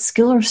 what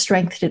skill or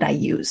strength did I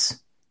use?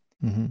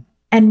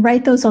 And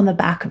write those on the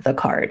back of the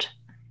card,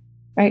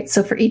 right?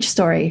 So for each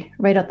story,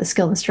 write out the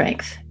skill and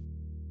strength.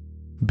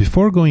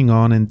 Before going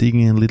on and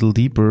digging a little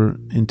deeper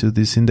into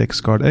this index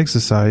card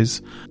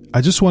exercise, I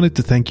just wanted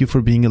to thank you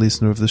for being a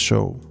listener of the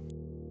show.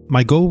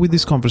 My goal with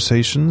these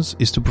conversations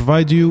is to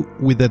provide you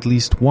with at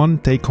least one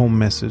take-home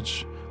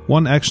message,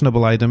 one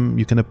actionable item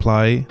you can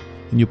apply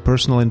in your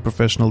personal and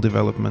professional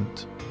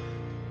development.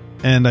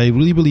 And I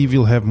really believe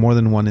you'll have more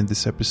than one in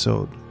this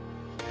episode.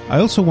 I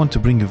also want to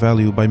bring you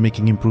value by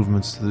making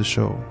improvements to the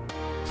show.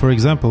 For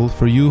example,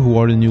 for you who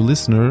are a new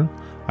listener,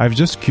 I've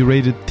just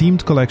curated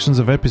themed collections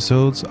of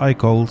episodes I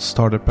call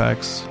starter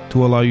packs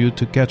to allow you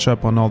to catch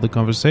up on all the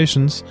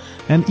conversations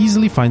and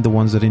easily find the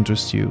ones that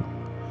interest you.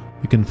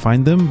 You can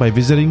find them by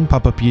visiting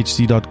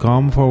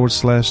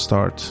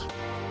papaphd.com/start.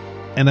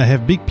 And I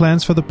have big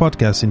plans for the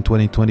podcast in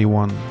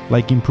 2021,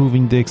 like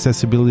improving the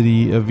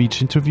accessibility of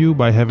each interview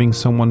by having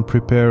someone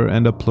prepare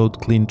and upload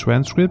clean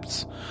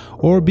transcripts,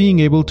 or being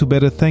able to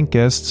better thank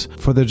guests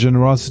for their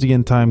generosity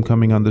and time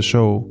coming on the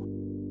show.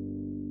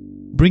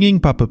 Bringing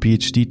Papa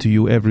PhD to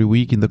you every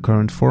week in the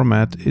current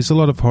format is a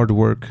lot of hard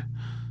work.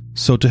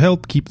 So to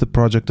help keep the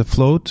project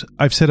afloat,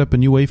 I've set up a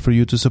new way for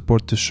you to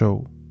support the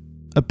show: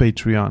 a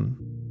Patreon.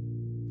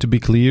 To be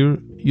clear,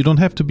 you don't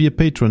have to be a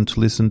patron to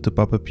listen to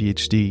Papa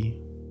PhD.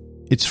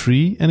 It's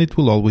free and it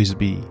will always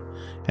be.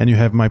 And you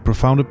have my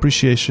profound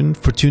appreciation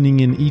for tuning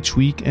in each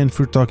week and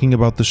for talking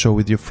about the show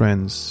with your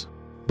friends.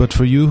 But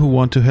for you who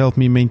want to help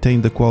me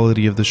maintain the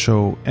quality of the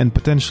show and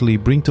potentially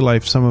bring to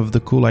life some of the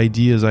cool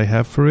ideas I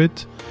have for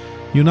it,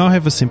 you now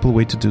have a simple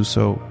way to do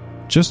so.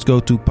 Just go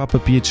to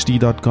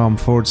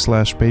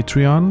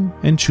papaphd.com/Patreon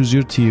and choose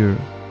your tier,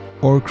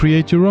 or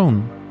create your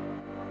own.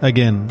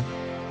 Again,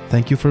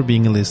 thank you for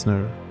being a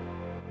listener.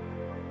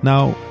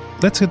 Now,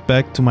 let's get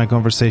back to my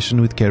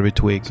conversation with Kerri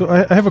Twigg. So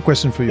I have a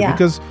question for you,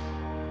 because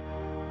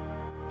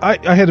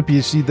I had a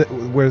PhD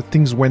where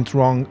things went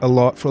wrong a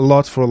lot for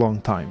a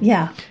long time.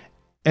 Yeah.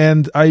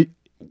 And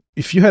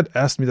if you had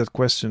asked me that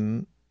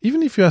question,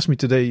 even if you asked me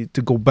today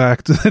to go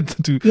back to that,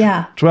 to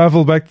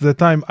travel back to that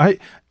time, I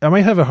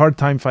might have a hard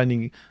time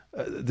finding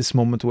this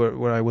moment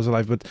where I was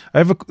alive. But I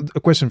have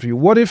a question for you.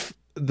 What if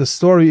the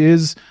story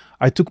is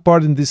I took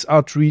part in this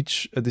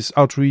outreach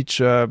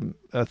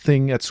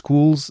thing at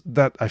schools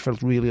that I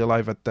felt really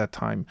alive at that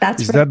time?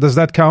 Does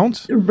that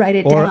count? Write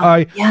it or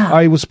down.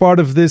 I was part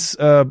of this.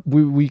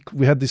 We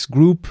had this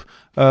group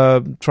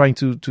trying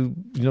to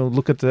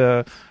look at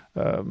the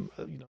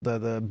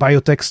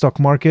biotech stock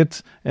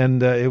market,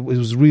 and it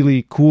was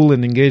really cool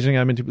and engaging.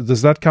 I mean,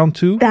 does that count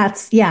too?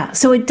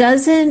 So it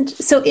doesn't.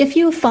 So if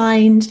you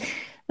find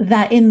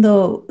that in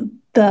the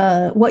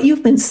what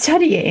you've been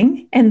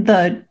studying and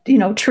the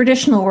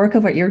traditional work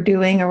of what you're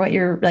doing or what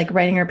you're like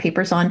writing your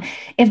papers on,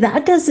 if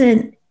that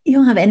doesn't, you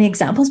don't have any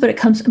examples, but it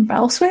comes from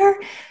elsewhere,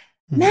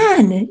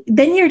 man,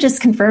 then you're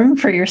just confirming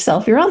for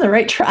yourself you're on the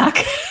right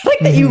track. Like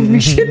that you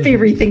should be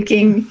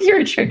rethinking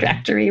your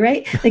trajectory,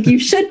 right? Like you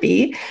should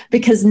be,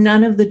 because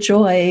none of the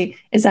joy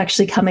is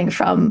actually coming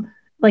from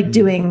like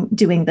doing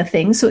the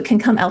thing. So it can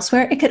come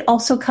elsewhere. It could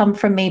also come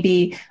from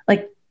maybe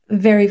like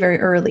very, very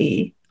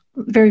early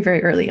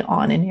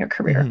on in your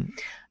career.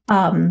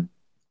 And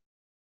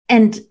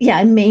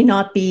it may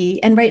not be,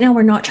 and right now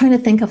we're not trying to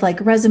think of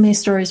like resume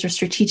stories or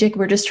strategic.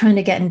 We're just trying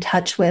to get in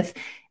touch with,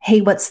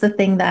 hey, what's the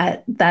thing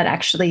that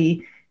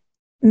actually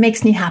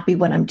makes me happy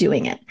when I'm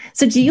doing it?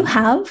 So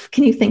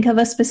can you think of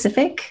a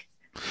specific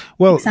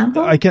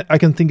example? I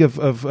can think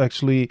of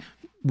actually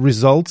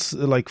results,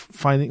 like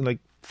finding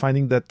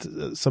that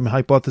some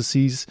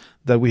hypotheses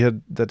that we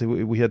had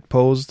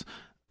posed,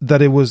 that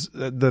it was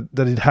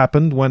that it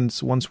happened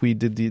once we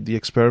did the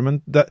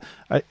experiment. That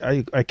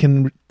I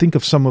can think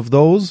of some of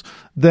those.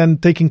 Then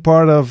taking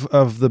part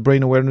of the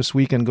Brain Awareness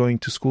Week and going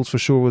to schools for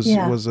sure was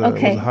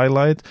a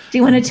highlight. Do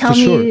you want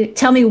to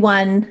tell me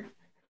one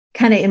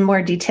kind of in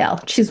more detail?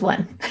 Choose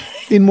one.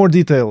 In more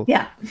detail.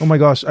 Yeah. Oh my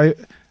gosh, I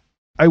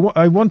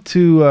want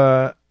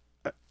to.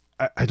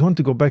 I don't want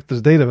to go back to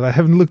the data, but I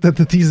haven't looked at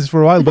the thesis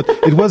for a while. But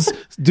it was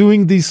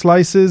doing these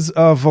slices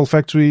of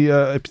olfactory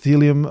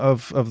epithelium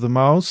of the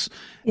mouse,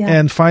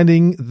 and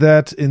finding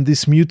that in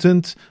this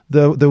mutant,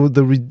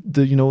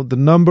 the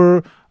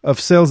number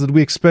of cells that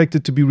we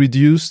expected to be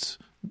reduced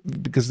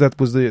because that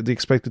was the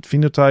expected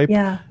phenotype.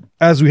 Yeah.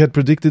 As we had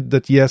predicted,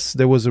 that yes,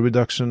 there was a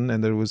reduction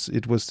and it was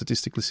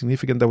statistically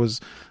significant. That was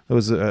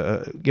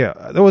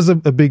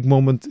a big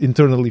moment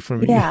internally for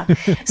me. Yeah.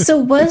 So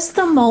was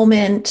the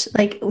moment,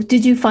 like,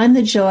 did you find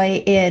the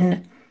joy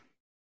in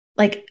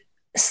like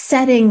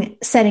setting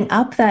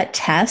up that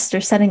test or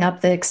setting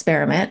up the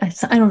experiment?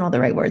 I don't know the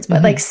right words,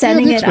 but like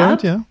setting it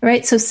up,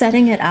 right? So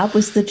setting it up,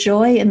 was the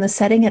joy in the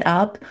setting it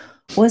up,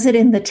 was it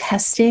in the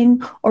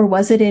testing, or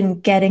was it in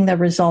getting the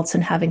results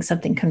and having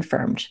something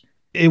confirmed?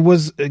 It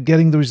was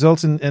getting the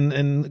results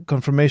and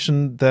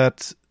confirmation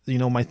that,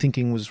 my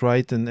thinking was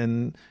right,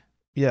 and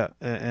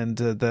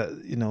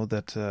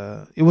that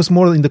it was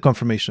more in the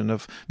confirmation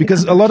of,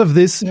 because a lot of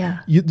this,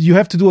 you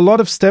have to do a lot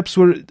of steps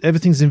where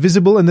everything's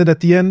invisible, and then at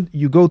the end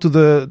you go to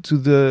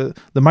the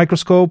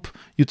microscope,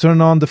 you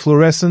turn on the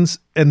fluorescence,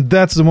 and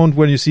that's the moment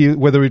when you see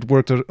whether it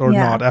worked or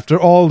not, after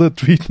all the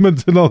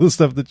treatment and all the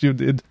stuff that you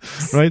did,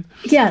 right?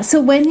 Yeah. So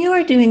when you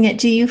are doing it,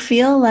 do you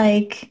feel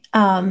like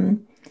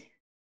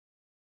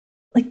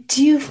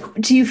do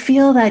you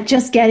feel that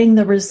just getting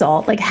the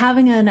result, like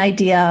having an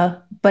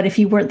idea, but if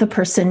you weren't the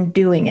person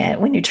doing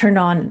it, when you turn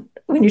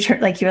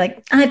like, you're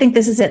like, I think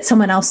this is it,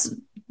 someone else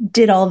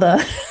did all the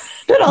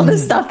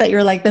this stuff that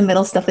you're like the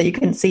middle stuff that you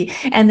can see,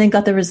 and then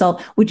got the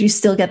result, would you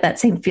still get that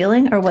same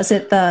feeling, or was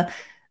it the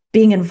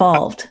being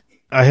involved?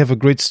 I have a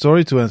great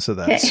story to answer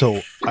that. Okay.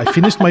 So I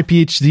finished my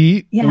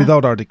PhD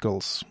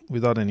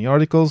without any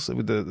articles,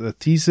 with the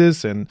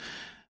thesis, and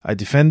I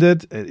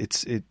defended.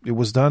 It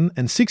was done,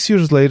 and 6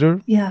 years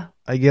later,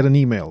 I get an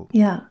email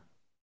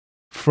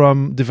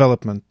from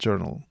Development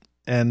Journal,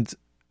 and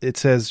it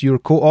says, "You're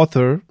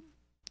co-author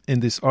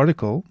in this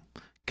article.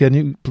 Can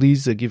you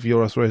please give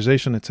your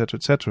authorization, etc.,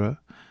 etc."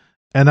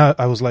 And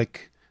I was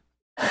like,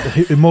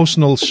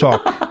 emotional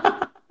shock.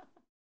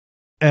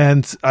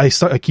 And I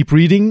keep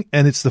reading,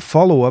 and it's the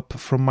follow-up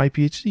from my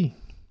PhD.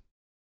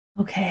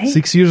 Okay.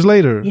 6 years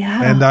later,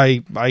 and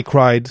I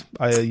cried.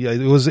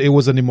 It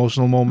was an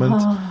emotional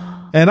moment,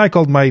 and I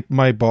called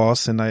my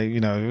boss, and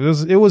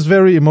it was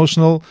very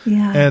emotional.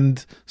 Yeah.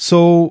 And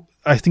so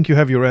I think you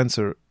have your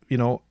answer.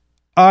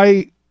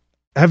 I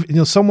have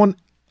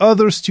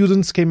other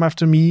students came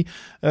after me,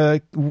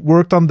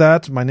 worked on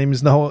that. My name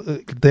is now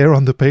there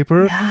on the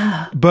paper,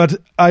 but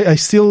I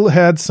still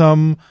had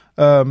some.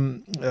 Now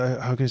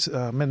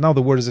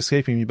the word is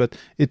escaping me, but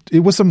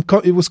it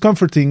was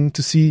comforting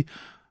to see.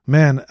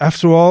 Man,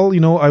 after all,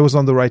 I was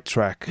on the right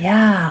track.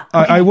 Yeah.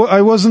 Okay.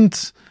 I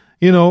wasn't,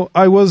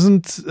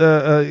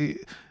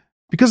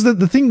 because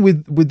the thing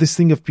with this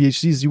thing of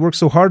PhDs, you work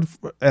so hard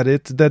at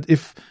it that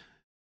if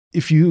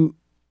you,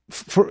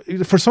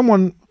 for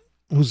someone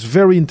who's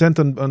very intent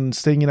on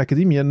staying in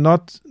academia,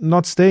 not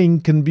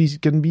staying can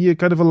be a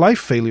kind of a life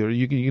failure,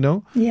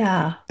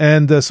 Yeah.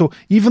 And so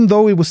even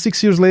though it was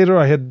 6 years later,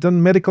 I had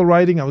done medical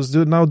writing, I was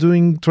now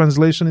doing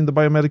translation in the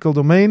biomedical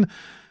domain.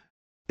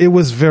 It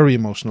was very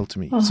emotional to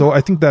me. So I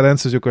think that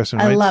answers your question,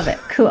 right? I love it.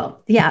 Cool.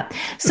 Yeah.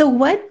 So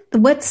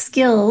what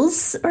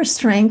skills or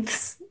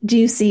strengths do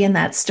you see in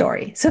that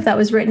story? So if that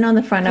was written on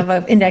the front of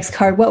an index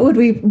card,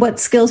 what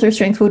skills or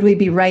strengths would we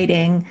be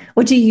writing?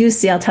 What do you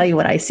see? I'll tell you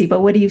what I see,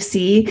 but what do you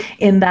see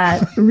in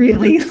that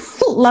really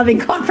loving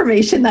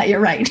confirmation that you're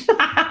right?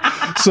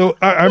 So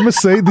I must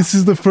say, this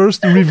is the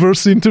first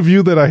reverse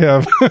interview that I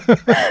have.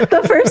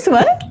 The first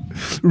what?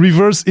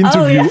 Reverse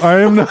interview. Oh, yeah. I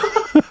am not.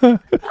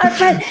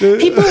 But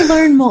people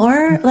learn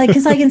more,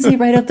 because I can say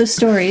write up the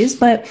stories,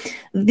 but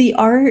the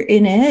art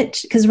in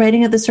it, because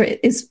writing up the story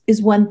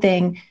is one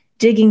thing.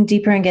 Digging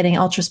deeper and getting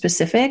ultra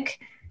specific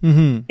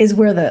is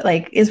where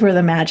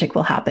the magic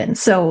will happen.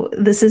 So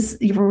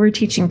we're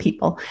teaching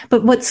people.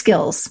 But what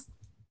skills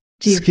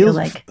do you feel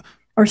like,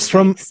 or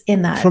strengths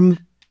in that?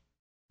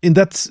 In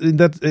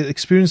that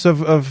experience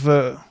of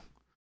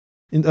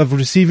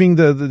receiving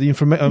the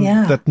information,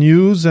 that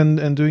news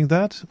and doing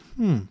that.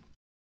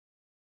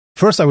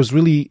 First, I was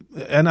really,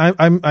 and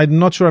I'm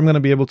not sure I'm going to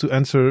be able to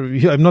answer.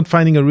 I'm not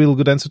finding a real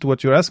good answer to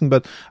what you're asking,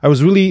 but I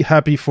was really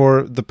happy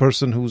for the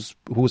person who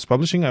was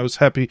publishing. I was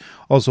happy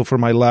also for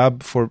my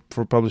lab for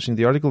publishing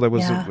the article. That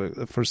was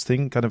the first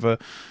thing, kind of a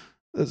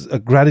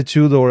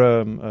gratitude or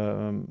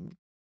a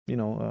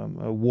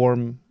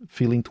warm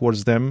feeling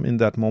towards them in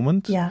that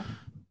moment. Yeah.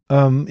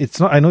 It's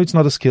not. I know it's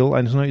not a skill.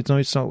 I know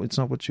it's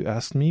not what you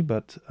asked me,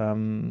 but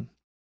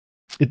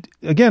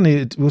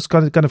it was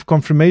kind of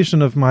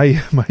confirmation of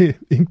my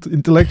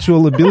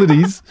intellectual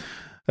abilities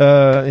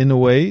in a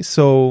way.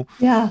 So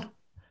yeah.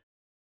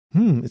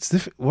 It's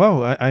difficult.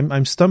 Wow,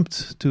 I'm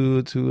stumped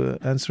to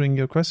answering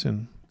your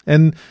question.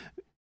 And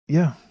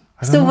yeah.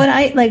 So what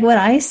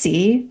I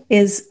see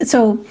is,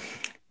 so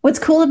what's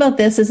cool about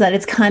this is that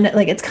it's kind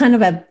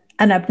of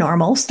an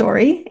abnormal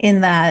story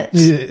in that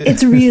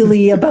it's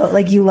really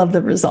about you love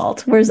the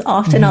result. Whereas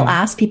often I'll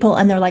ask people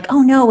and they're like,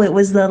 oh no, it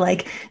was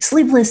the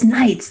sleepless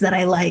nights that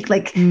I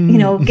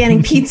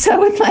getting pizza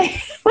with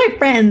my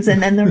friends,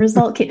 and then the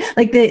result came.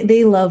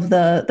 They love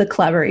the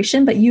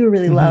collaboration, but you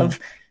really love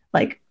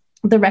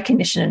the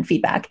recognition and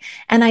feedback.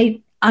 And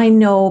I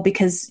know,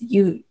 because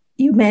you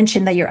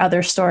mentioned that your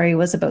other story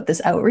was about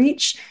this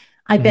outreach.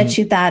 I bet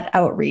you that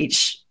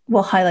outreach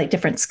will highlight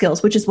different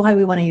skills, which is why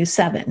we want to use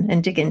 7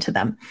 and dig into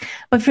them.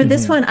 But for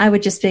this one, I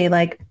would just be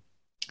like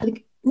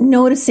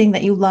noticing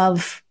that you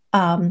love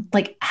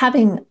like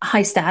having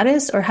high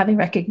status or having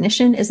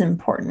recognition is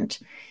important.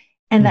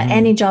 And that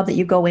any job that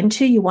you go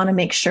into, you want to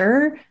make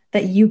sure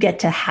that you get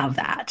to have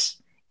that.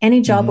 Any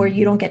job where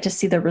you don't get to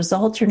see the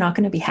results, you're not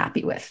going to be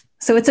happy with.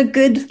 So it's a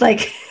good,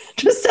 like,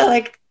 just to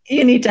like,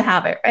 you need to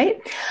have it, right?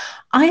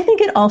 I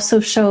think it also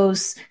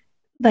shows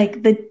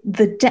like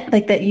the depth,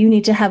 like that you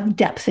need to have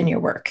depth in your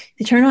work.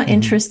 That you're not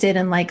interested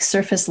in like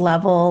surface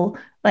level,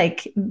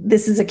 like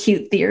this is a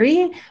cute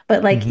theory,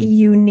 but like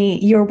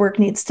your work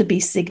needs to be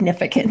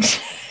significant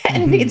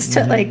and needs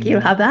to like, you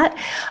have that.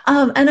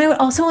 And I would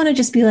also want to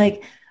just be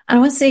like, I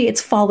want to say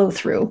it's follow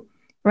through,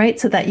 right?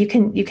 So that you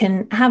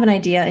can have an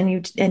idea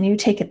and you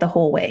take it the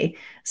whole way.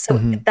 So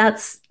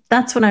that's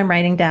what I'm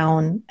writing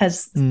down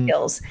as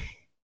skills.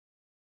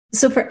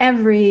 So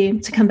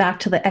to come back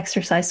to the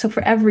exercise, so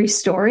for every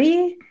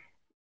story,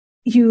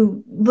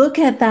 you look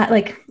at that,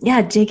 like,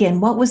 dig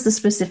in. What was the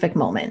specific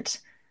moment?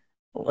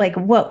 Like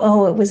it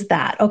was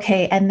that.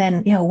 Okay. And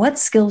then, what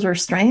skills or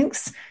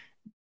strengths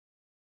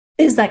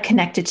is that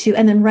connected to?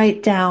 And then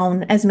write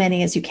down as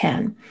many as you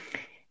can.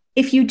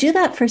 If you do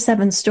that for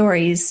 7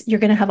 stories, you're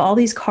going to have all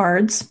these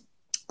cards,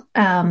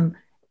 or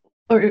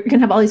you're going to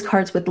have all these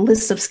cards with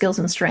lists of skills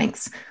and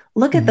strengths.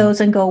 Look at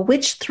those and go,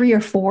 which 3 or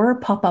 4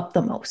 pop up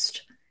the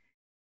most?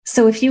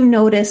 So if you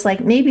notice,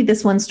 like maybe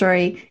this one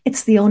story,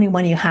 it's the only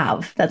one you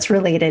have that's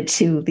related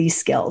to these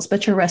skills,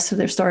 but your rest of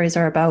their stories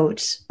are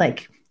about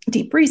like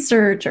deep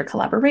research or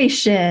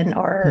collaboration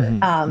or,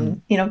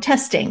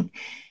 testing.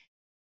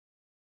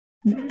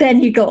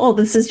 Then you go, oh,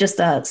 this is just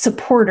a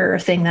supporter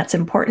thing that's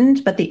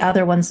important, but the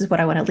other ones is what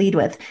I want to lead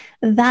with.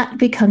 That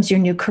becomes your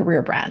new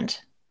career brand.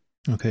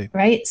 Okay.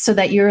 Right. So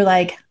that you're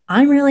like,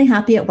 I'm really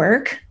happy at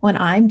work when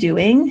I'm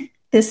doing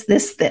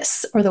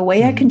this, or the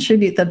way I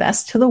contribute the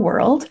best to the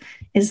world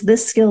is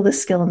this skill,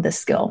 and this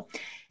skill.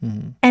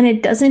 And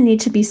it doesn't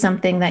need to be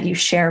something that you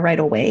share right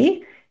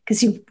away,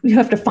 because you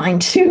have to fine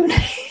tune,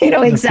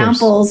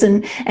 examples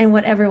and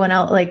what everyone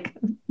else, like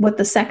what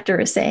the sector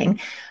is saying.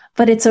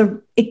 But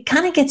it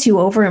kind of gets you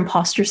over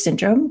imposter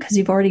syndrome because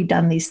you've already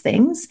done these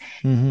things.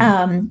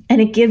 And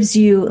it gives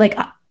you, like,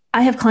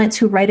 I have clients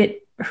who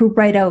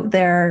write out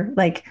their,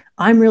 like,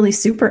 I'm really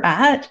super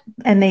at,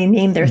 and they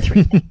name their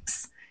 3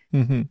 things.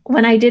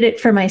 When I did it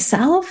for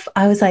myself,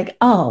 I was like,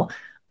 oh,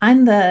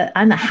 I'm the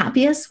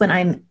happiest when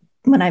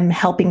I'm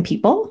helping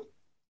people.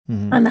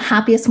 I'm the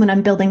happiest when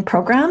I'm building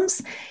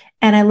programs.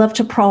 And I love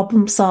to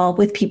problem solve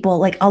with people,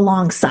 like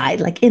alongside,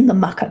 like in the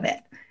muck of it.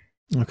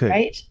 Okay.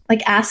 Right?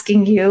 Like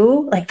asking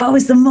you, like, what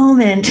was the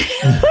moment?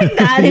 Like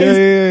that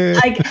is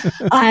like,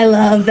 I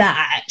love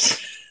that.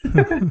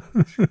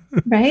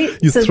 Right?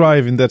 You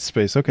thrive in that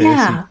space. Okay.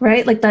 Yeah.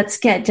 Right. Like, let's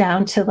get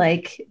down to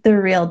like the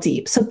real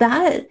deep. So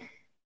that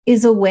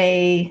is a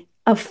way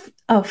of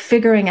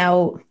figuring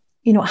out,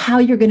 how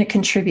you're going to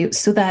contribute,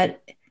 so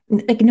that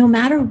like, no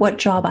matter what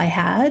job I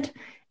had,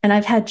 and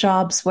I've had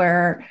jobs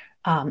where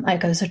I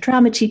was a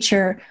drama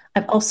teacher.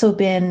 I've also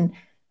been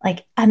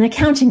like an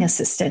accounting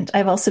assistant.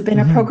 I've also been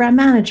a program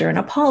manager and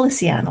a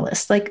policy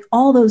analyst. Like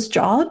all those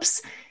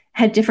jobs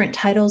had different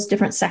titles,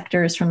 different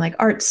sectors, from like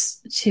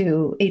arts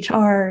to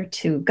HR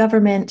to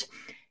government.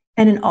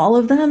 And in all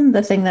of them,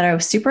 the thing that I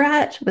was super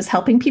at was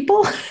helping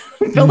people,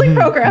 building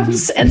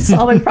programs and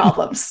solving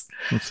problems.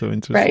 That's so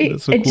interesting. Right?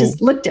 That's so it cool.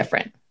 just looked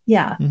different.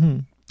 Yeah.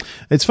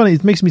 It's funny.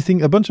 It makes me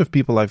think a bunch of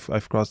people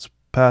I've crossed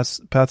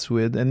paths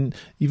with, and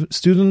even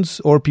students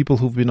or people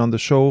who've been on the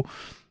show.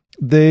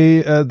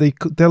 They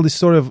tell this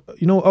story of,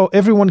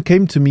 everyone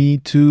came to me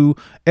to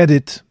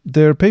edit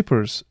their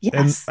papers.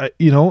 Yes.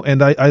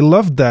 And I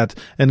loved that.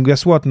 And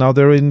guess what? Now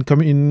they're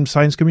in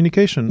science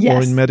communication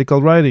or in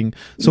medical writing.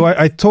 So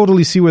I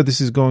totally see where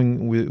this is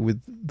going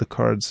with the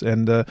cards.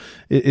 And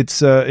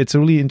it's a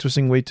really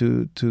interesting way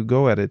to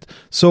go at it.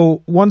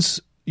 So once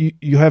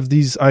you have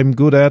these, I'm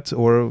good at,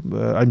 or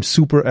I'm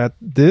super at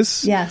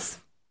this. Yes.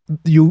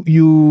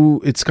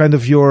 It's kind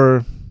of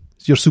your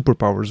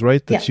superpowers,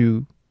 right? That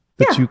you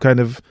kind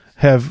of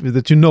have,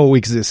 that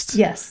exists.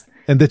 Yes.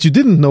 And that you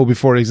didn't know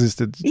before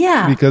existed.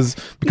 Yeah. Because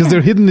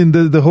they're hidden in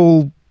the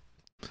whole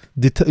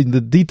in the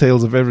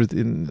details of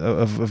everything,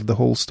 of the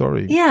whole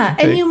story. Yeah.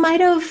 Okay.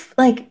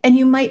 And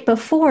you might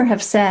before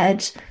have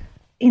said,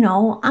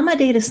 I'm a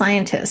data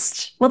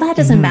scientist. Well, that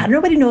doesn't matter.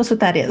 Nobody knows what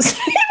that is.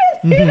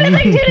 Even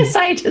like data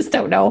scientists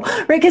don't know,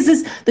 right?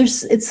 Because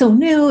it's so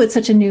new. It's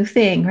such a new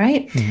thing,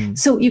 right?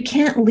 So you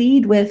can't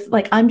lead with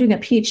like, I'm doing a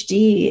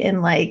PhD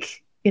in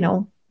like,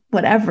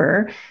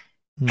 whatever,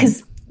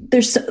 because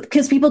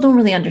people don't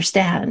really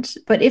understand.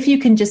 But if you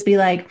can just be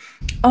like,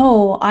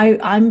 oh,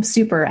 I'm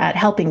super at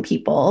helping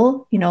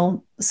people,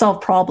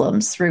 solve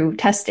problems through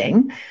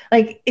testing,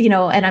 like,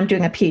 and I'm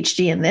doing a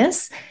PhD in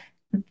this,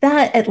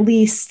 that at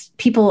least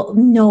people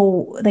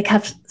know, like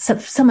have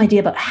some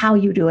idea about how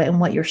you do it and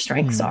what your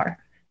strengths are.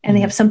 And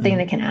they have something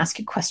they can ask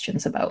you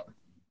questions about.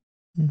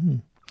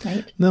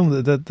 right?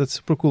 No, that's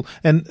super cool.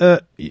 And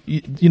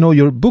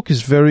your book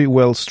is very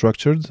well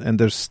structured, and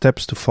there's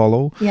steps to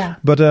follow. Yeah.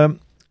 But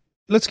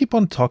let's keep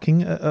on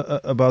talking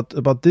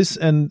about this,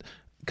 and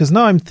because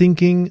now I'm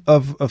thinking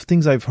of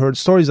things I've heard,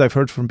 stories I've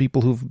heard from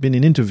people who've been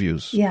in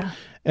interviews, Yeah.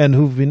 and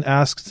who've been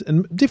asked,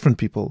 and different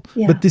people.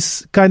 Yeah. But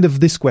this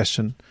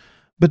question.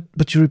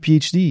 But you're a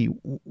PhD.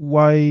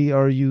 Why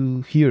are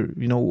you here?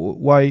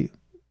 Why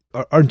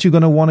aren't you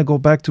going to want to go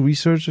back to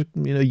research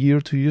in a year,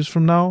 2 years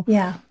from now?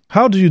 Yeah.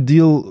 How do you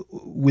deal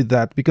with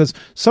that? Because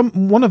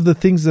one of the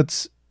things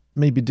that's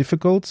maybe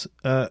difficult.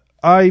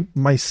 I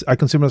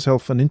consider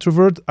myself an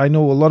introvert. I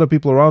know a lot of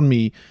people around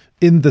me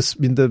in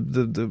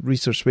the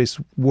research space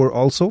were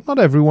also, not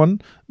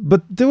everyone,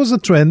 but there was a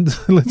trend,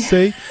 let's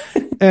say,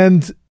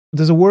 and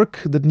there's a work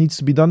that needs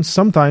to be done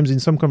sometimes in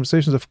some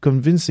conversations of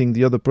convincing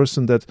the other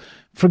person that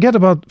forget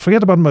about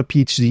my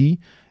PhD,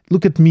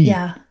 look at me,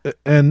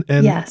 and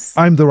yes.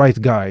 I'm the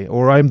right guy,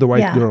 or I'm the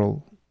right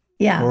girl.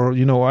 Yeah. Or,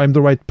 I'm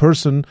the right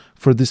person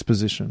for this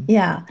position.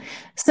 Yeah.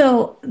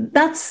 So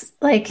that's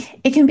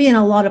like, it can be in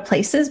a lot of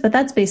places, but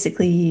that's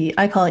basically,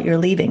 I call it your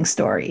leaving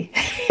story.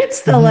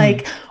 It's the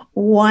like,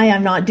 why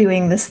I'm not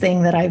doing this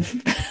thing that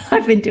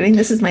I've been doing.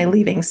 This is my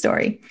leaving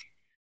story.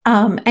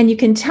 And you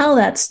can tell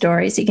that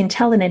story. So you can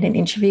tell it in an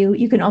interview.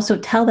 You can also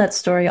tell that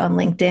story on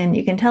LinkedIn.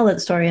 You can tell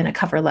that story in a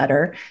cover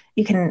letter.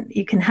 You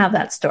can have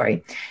that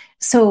story.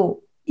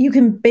 So you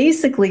can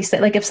basically say,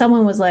 like, if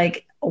someone was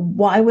like,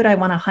 why would I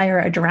want to hire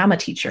a drama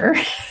teacher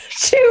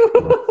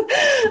to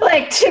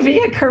be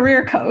a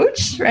career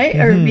coach, right?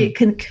 Or be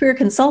a career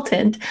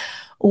consultant?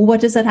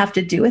 What does that have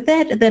to do with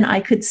it? Then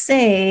I could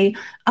say,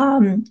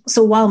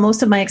 so while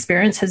most of my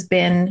experience has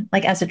been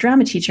like as a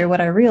drama teacher, what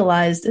I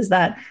realized is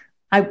that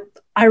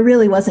I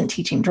really wasn't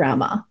teaching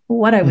drama.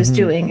 What I was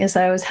doing is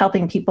I was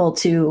helping people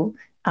to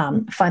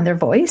find their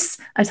voice.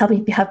 I was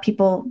helping have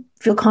people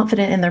feel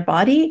confident in their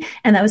body,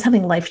 and that was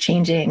having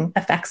life-changing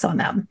effects on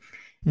them.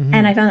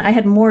 And I found I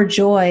had more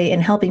joy in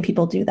helping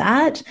people do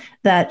that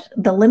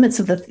the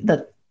limits of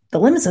the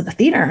limits of the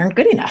theater aren't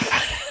good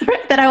enough.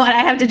 Right? That I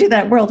have to do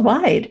that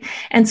worldwide.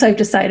 And so I've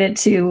decided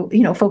to,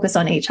 focus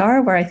on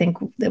HR, where I think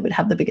it would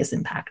have the biggest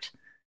impact.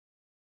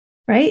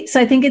 Right. So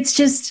I think it's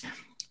just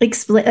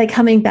like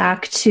coming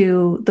back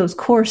to those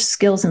core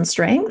skills and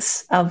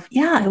strengths of,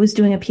 I was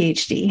doing a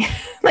PhD.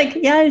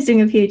 I was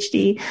doing a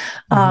PhD.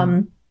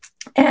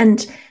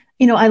 And,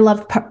 I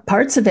loved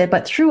parts of it,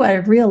 but I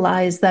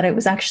realized that it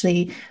was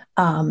actually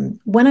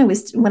when I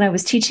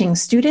was teaching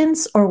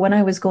students, or when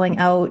I was going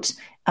out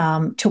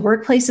to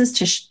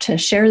workplaces to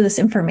share this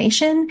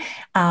information,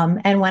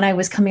 and when I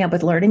was coming up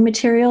with learning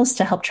materials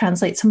to help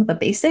translate some of the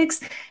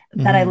basics,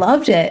 that I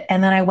loved it.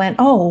 And then I went,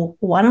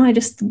 why don't I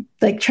just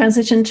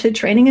transition to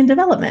training and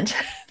development,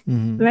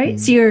 right?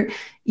 So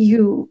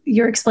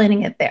you're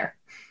explaining it there.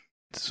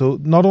 So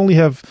not only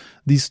have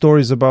these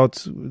stories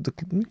about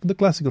the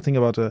classical thing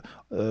about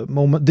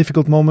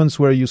difficult moments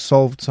where you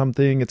solved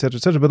something,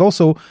 etc., but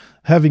also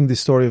having this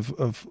story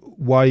of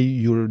why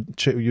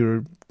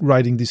you're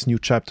writing this new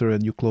chapter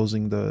and you're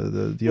closing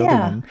the other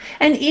one.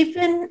 And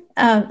even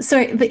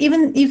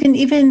you can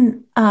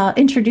even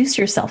introduce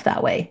yourself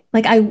that way.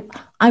 Like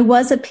I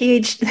was a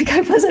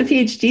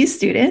PhD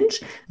student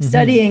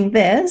studying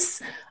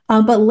this,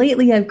 but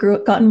lately I've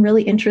gotten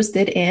really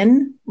interested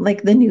in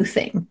the new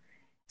thing.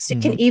 So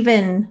you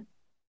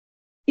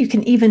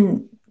can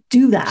even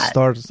do that.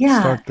 Start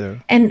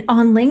there. And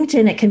on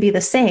LinkedIn, it can be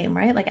the same,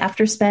 right? Like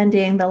after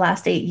spending the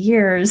last 8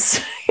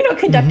 years,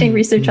 conducting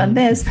research on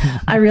this,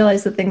 I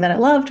realized the thing that I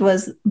loved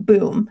was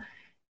boom.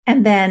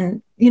 And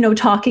then,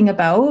 talking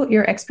about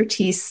your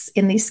expertise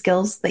in these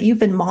skills that you've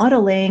been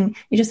modeling,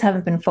 you just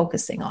haven't been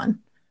focusing on.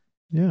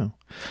 Yeah.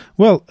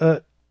 Well,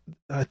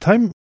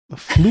 time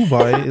flew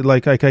by,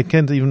 I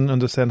can't even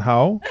understand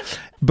how,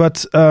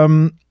 but,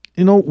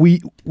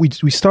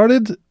 we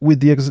started with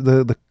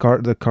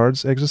the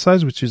cards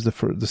exercise, which is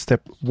the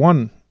step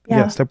one.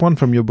 Yeah, step one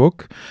from your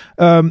book.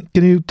 Can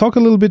you talk a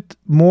little bit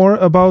more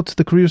about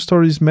the Career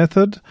Stories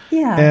method?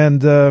 Yeah,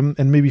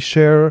 and maybe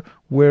share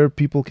where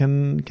people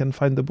can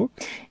find the book?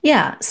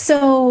 Yeah.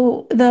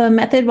 So the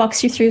method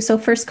walks you through. So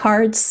first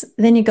cards,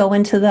 then you go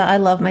into the I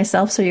love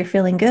myself, so you're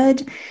feeling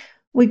good.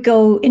 We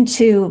go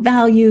into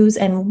values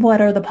and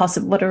what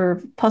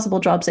are possible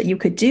jobs that you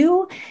could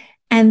do.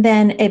 And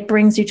then it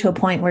brings you to a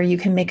point where you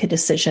can make a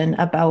decision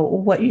about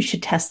what you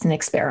should test and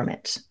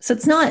experiment. So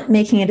it's not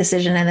making a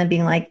decision and then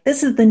being like,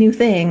 this is the new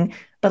thing,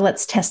 but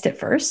let's test it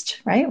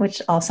first, right?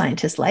 Which all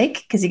scientists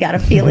like, because you got to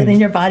feel it in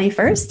your body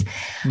first.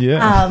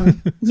 Yeah.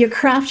 You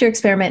craft your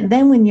experiment.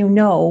 Then when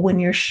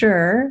you're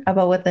sure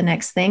about what the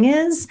next thing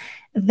is,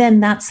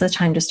 then that's the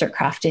time to start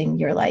crafting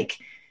your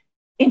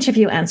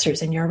interview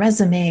answers and your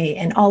resume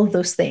and all of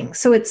those things.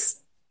 So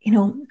it's,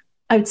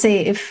 I would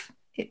say if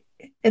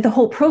the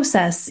whole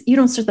process, you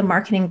don't start the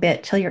marketing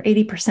bit till you're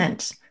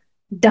 80%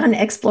 done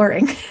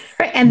exploring,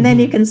 right? And then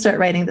you can start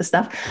writing the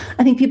stuff.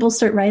 I think people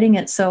start writing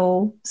it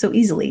so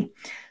easily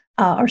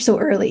or so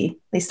early.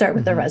 They start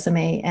with their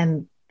resume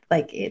and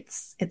like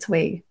it's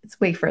way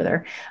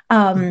further.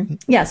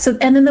 Yeah. So,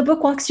 and then the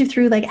book walks you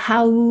through like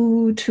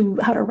how to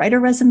write a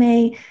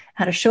resume,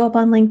 how to show up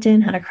on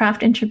LinkedIn, how to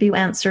craft interview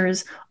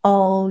answers,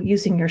 all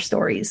using your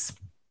stories.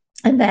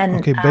 And then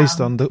okay,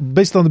 based on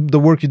the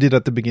work you did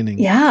at the beginning.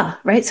 Yeah,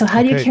 right. So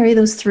how do you carry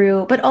those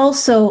through? But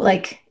also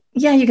like,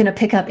 yeah, you're going to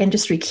pick up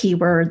industry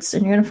keywords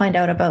and you're going to find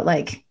out about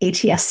like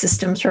ATS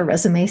systems for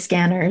resume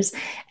scanners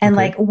and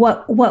like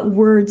what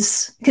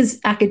words, because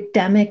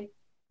academic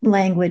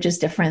language is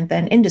different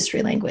than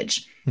industry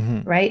language,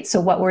 right? So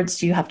what words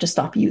do you have to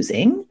stop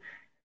using?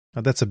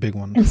 Oh, that's a big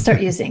one. And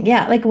start using.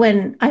 Yeah. Like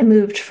when I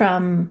moved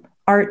from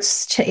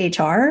arts to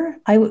HR,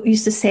 I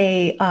used to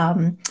say,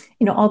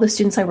 all the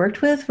students I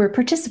worked with were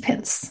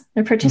participants.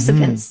 They're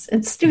participants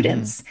and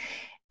students.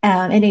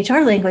 In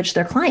HR language,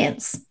 they're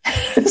clients.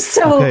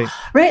 So,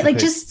 right, like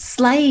just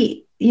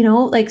slight,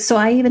 like, so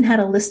I even had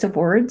a list of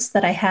words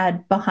that I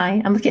had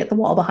behind, I'm looking at the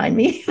wall behind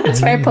me.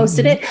 That's where I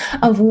posted it,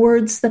 of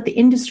words that the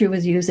industry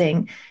was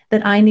using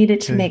that I needed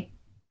to make,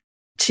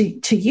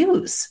 to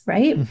use,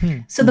 right?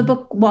 So the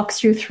book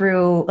walks you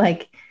through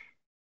like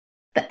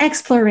the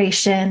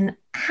exploration.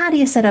 How do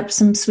you set up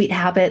some sweet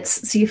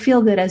habits so you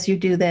feel good as you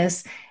do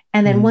this?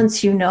 And then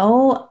once you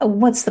know,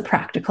 what's the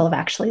practical of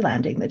actually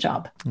landing the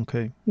job?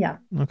 Okay. Yeah.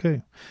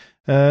 Okay.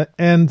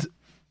 And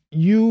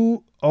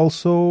you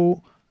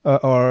also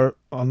are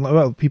on,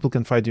 well, people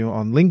can find you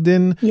on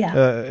LinkedIn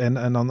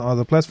and on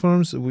other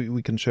platforms.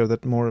 We can share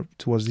that more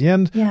towards the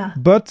end. Yeah.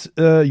 But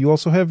you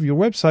also have your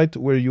website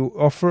where you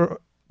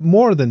offer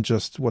more than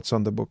just what's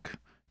on the book.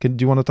 Do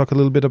you want to talk a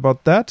little bit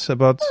about that? I'm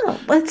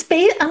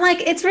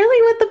like, it's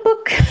really what the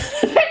book,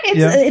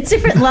 it's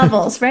different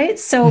levels, right?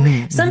 So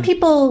some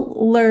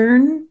people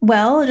learn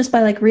well just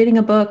by like reading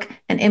a book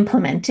and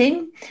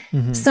implementing.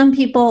 Some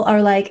people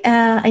are like,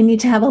 I need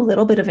to have a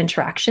little bit of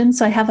interaction.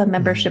 So I have a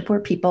membership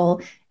where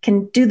people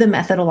can do the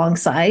method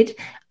alongside.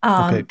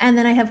 And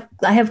then I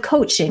have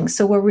coaching.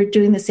 So where we're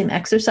doing the same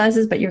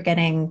exercises, but you're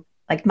getting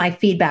like my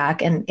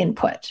feedback and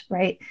input,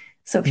 right?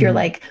 So if you're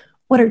like,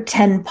 what are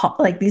 10,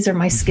 these are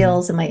my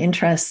skills and my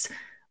interests.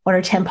 What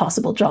are 10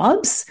 possible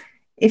jobs?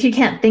 If you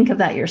can't think of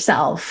that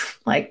yourself,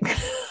 like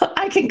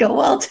I can go,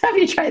 well, have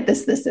you tried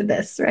this, this, and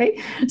this, right?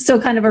 So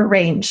kind of a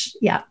range.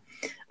 Yeah.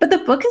 But the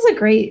book is a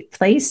great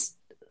place.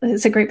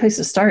 It's a great place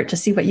to start to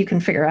see what you can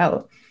figure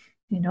out,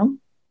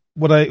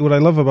 What I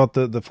love about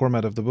the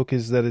format of the book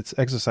is that it's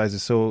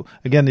exercises. So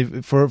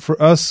again, for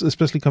us,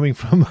 especially coming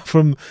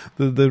from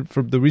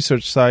the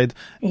research side,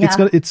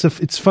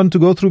 it's fun to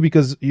go through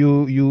because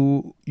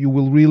you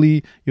will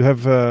really, you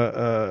have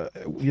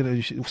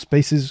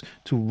spaces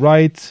to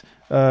write.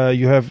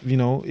 You have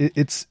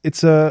it's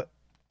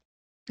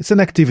an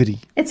activity.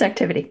 It's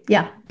activity.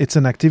 Yeah. It's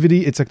an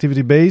activity. It's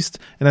activity based,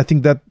 and I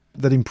think that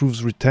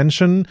improves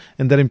retention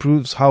and that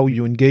improves how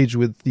you engage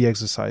with the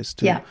exercise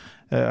too. Yeah.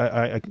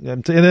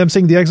 I'm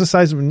saying the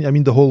exercise, I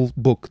mean the whole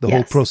book, the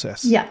whole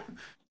process. Yeah.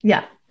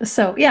 Yeah.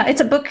 So yeah,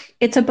 it's a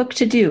book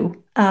to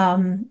do.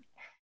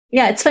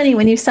 Yeah, it's funny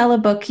when you sell a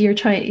book, you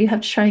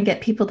have to try and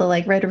get people to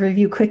like write a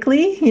review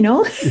quickly, And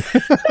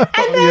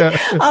then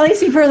all these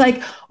people are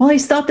like, well, I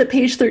stopped at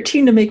page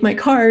 13 to make my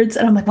cards.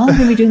 And I'm like, well, I'm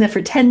going to be doing that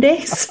for 10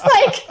 days.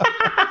 Like,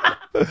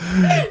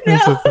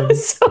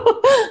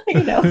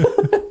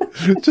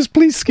 just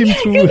please skim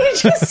through.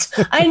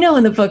 I know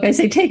in the book, I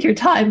say, take your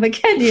time, but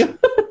can you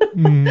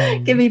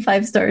give me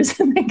 5 stars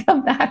and then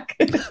come back?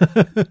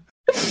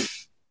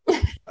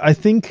 I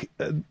think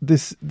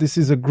this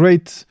is a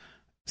great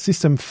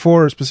system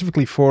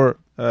specifically for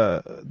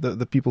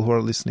the people who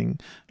are listening.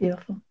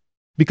 Beautiful.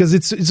 Because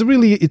it's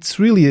really a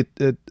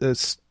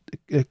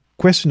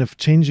question of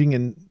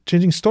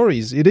changing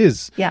stories. It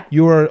is. Yeah.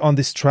 You are on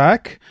this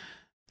track,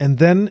 and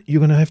then you're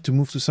going to have to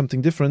move to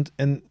something different.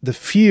 And the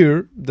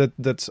fear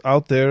that's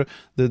out there,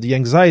 the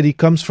anxiety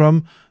comes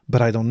from,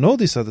 but I don't know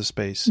this other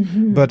space.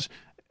 But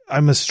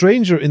I'm a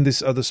stranger in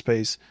this other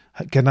space.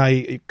 Can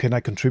I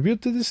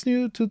contribute to this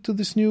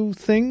new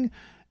thing?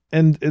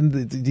 And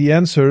the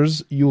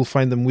answers, you'll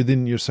find them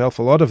within yourself,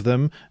 a lot of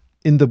them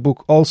in the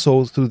book,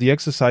 also through the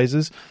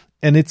exercises.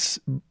 And it's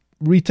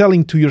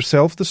retelling to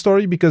yourself the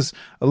story, because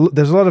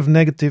there's a lot of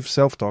negative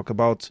self-talk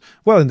about,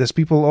 and there's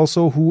people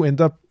also who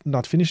end up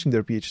not finishing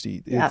their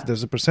PhD.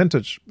 There's a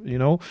percentage,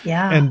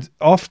 Yeah. And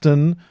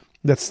often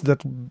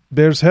that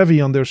bears heavy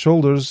on their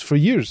shoulders for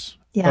years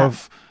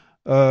of,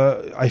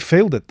 I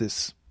failed at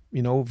this,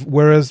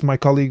 whereas my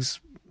colleagues,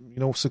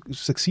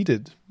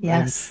 succeeded.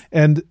 Yes.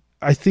 And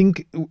I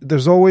think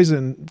there's always,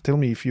 and tell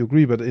me if you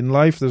agree, but in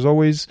life, there's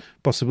always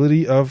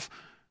possibility of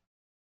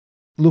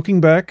looking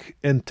back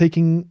and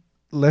taking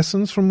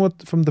lessons from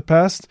the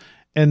past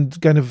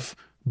and kind of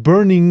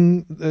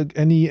burning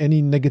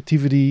any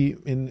negativity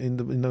in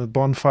the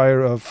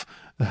bonfire of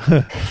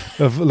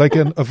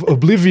of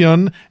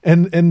oblivion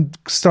and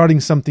starting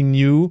something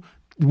new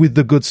with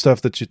the good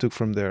stuff that you took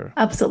from there.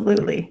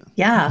 Absolutely.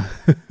 Yeah.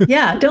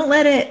 Yeah. Don't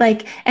let it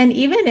and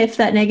even if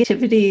that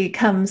negativity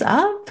comes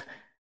up,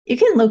 you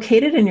can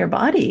locate it in your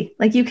body.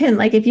 Like you can,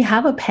 if you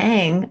have a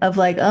pang of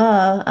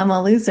I'm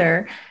a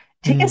loser,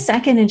 take a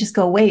second and just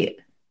go, wait,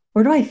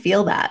 where do I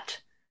feel that?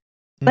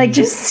 Like,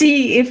 just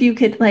see if you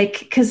could, like,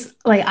 because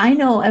like I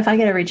know if I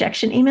get a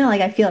rejection email,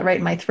 like I feel it right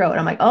in my throat.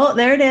 I'm like, oh,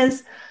 there it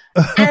is.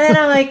 And then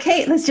I'm like,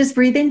 hey, let's just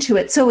breathe into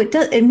it. So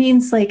it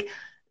means like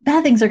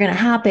bad things are going to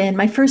happen.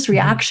 My first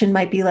reaction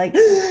might be like,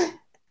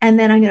 and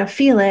then I'm going to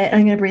feel it.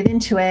 I'm going to breathe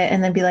into it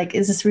and then be like,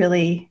 is it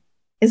really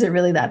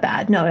that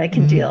bad? No, I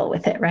can deal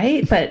with it.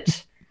 Right.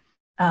 But,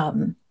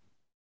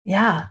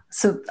 yeah.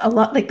 So a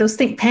lot like those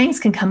pangs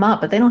can come up,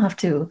 but they don't have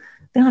to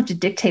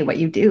dictate what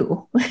you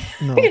do.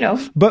 No.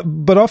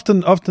 But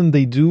often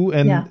they do.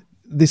 And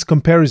this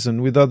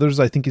comparison with others,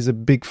 I think, is a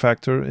big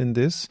factor in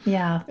this.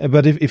 Yeah.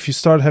 But if you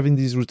start having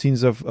these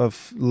routines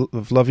of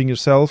loving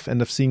yourself and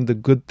of seeing the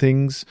good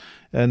things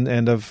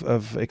and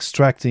of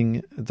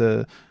extracting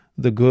the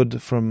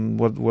good from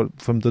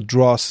from the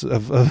dross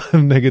of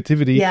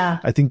negativity,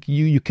 I think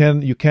you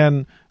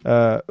can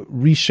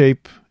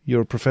reshape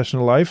your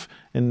professional life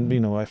and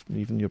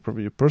even your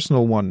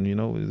personal one. I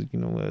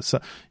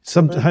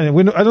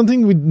don't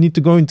think we need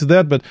to go into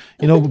that, but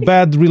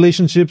bad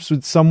relationships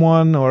with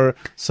someone or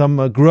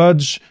some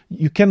grudge,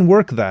 you can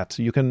work that.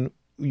 You can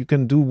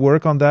do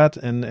work on that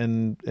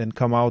and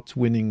come out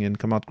winning and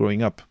come out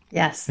growing up.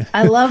 Yes,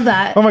 I love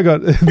that. Oh my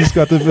God, this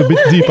got a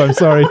bit deep. I'm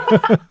sorry.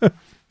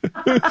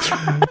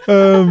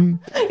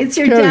 It's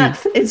your Kerri.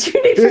 Death. It's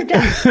your need for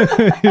death.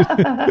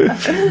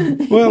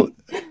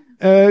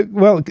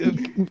 Well,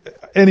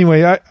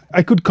 anyway,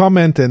 I could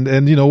comment and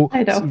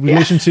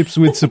relationships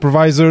with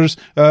supervisors.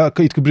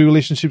 It could be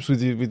relationships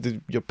with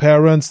your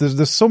parents.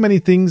 There's so many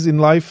things in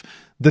life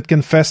that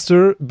can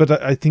fester. But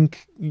I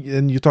think,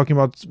 and you're talking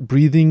about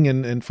breathing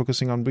and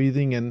focusing on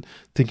breathing and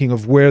thinking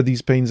of where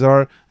these pains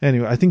are.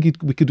 Anyway, I think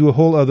we could do a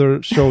whole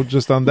other show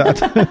just on that.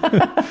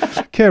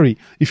 Kerri,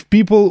 if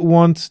people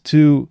want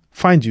to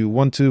find you,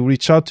 want to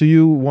reach out to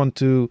you, want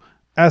to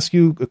ask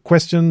you a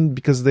question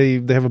because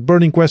they have a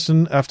burning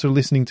question after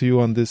listening to you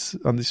on this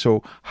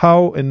show,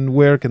 how and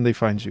where can they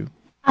find you?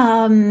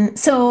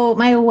 So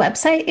my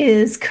website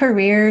is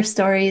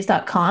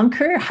careerstories.com,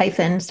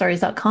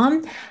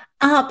 career-stories.com.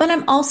 But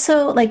I'm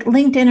also like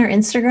LinkedIn or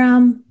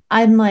Instagram.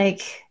 I'm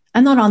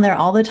not on there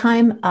all the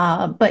time,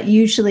 but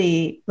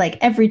usually like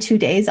every 2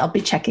 days I'll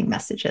be checking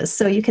messages.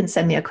 So you can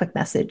send me a quick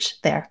message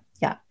there.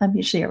 Yeah, I'm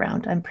usually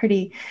around. I'm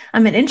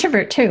an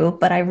introvert too,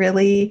 but I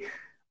really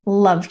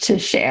love to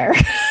share.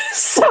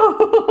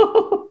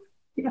 So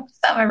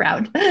I'm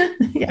around.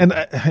 Yeah. And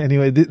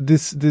anyway,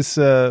 this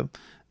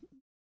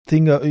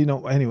thing,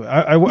 anyway,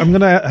 I'm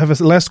going to have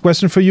a last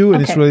question for you,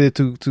 and it's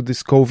related to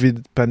this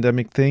COVID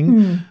pandemic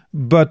thing.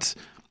 But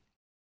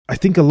I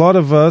think a lot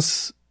of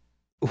us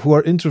who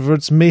are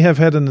introverts may have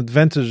had an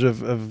advantage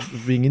of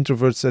being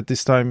introverts at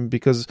this time,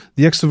 because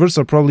the extroverts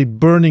are probably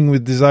burning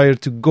with desire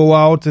to go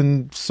out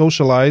and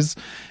socialize,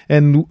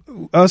 and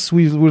us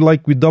we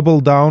double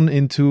down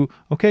into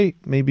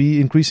maybe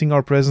increasing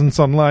our presence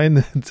online,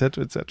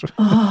 etc.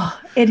 Oh,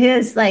 it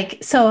is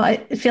so I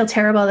feel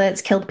terrible that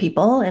it's killed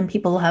people and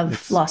people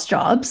have lost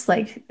jobs,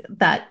 like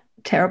that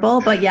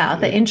terrible. But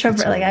the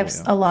introvert, I have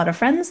a lot of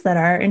friends that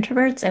are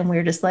introverts, and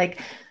we're just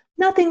like,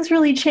 nothing's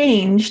really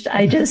changed.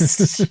 I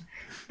just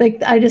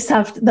I just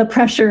have the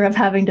pressure of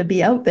having to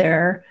be out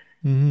there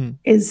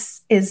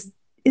is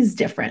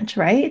different,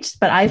 right?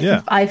 But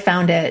I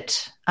found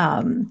it.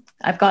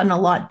 I've gotten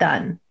a lot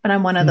done, but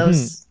I'm one of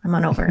those. I'm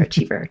an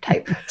overachiever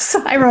type,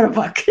 so I wrote a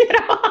book.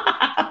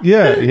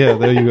 Yeah,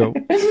 there you go.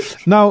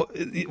 Now,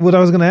 what I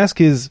was going to ask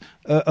is,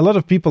 a lot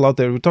of people out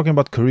there, we're talking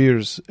about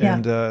careers,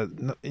 and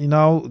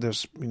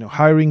there's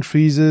hiring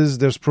freezes.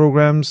 There's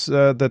programs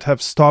that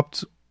have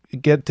stopped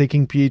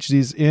taking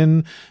PhDs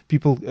in.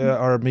 People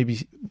are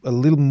maybe a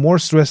little more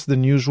stressed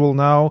than usual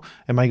now.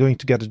 Am I going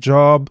to get a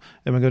job?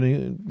 Am I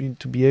going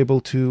to be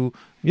able to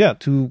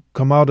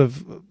come out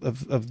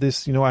of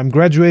this? I'm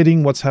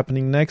graduating. What's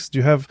happening next? Do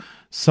you have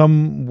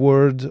some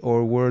word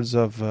or words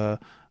of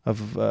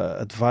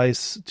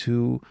advice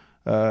to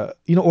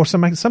or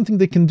something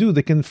they can do?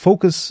 They can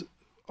focus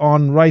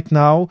on right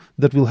now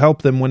that will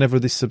help them whenever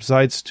this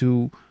subsides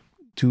to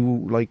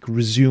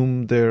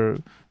resume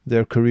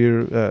their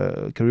career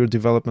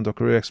development or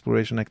career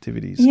exploration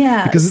activities.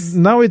 Yeah, because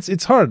now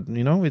it's hard.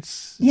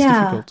 It's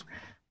difficult.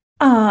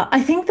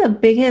 I think the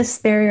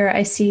biggest barrier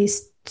I see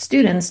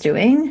students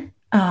doing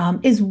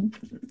is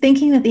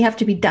thinking that they have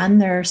to be done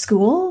their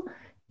school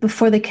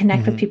before they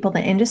connect with people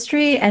in the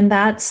industry, and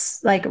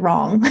that's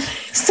wrong.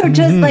 So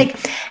just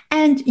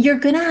and you're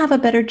gonna have a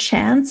better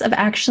chance of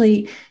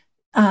actually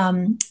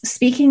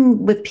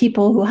speaking with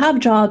people who have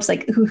jobs,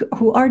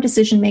 who are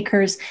decision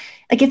makers.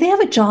 If they have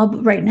a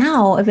job right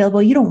now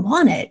available, you don't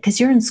want it because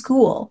you're in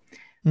school.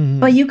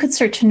 But you could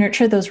start to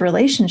nurture those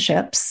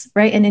relationships,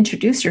 right? And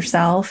introduce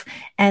yourself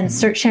and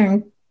start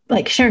sharing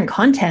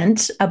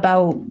content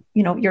about,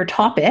 your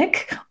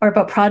topic or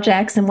about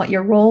projects and what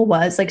your role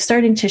was,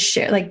 starting to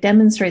share,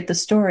 demonstrate the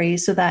story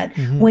so that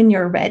when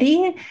you're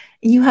ready,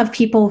 you have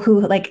people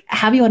who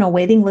have you on a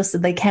waiting list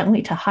that they can't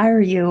wait to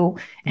hire you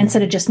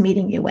instead of just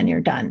meeting you when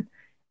you're done.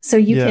 So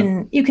you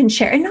can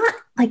share, and not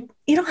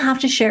you don't have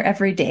to share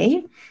every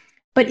day,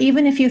 but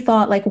even if you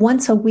thought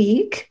once a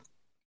week,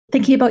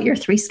 thinking about your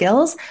 3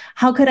 skills.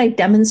 How could I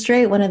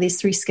demonstrate one of these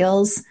 3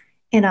 skills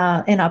in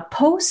a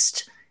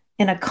post,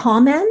 in a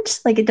comment?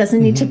 Like, it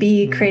doesn't need to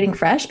be creating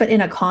fresh, but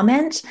in a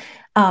comment.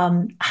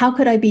 How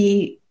could I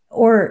be,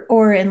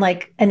 or in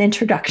like an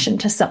introduction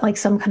to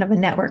some kind of a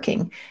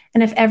networking?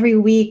 And if every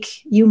week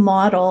you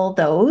model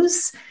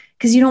those,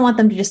 because you don't want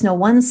them to just know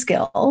one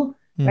skill,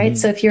 right?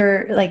 So if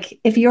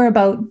you're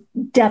about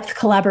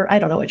depth I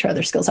don't know what your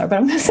other skills are, but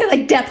I'm going to say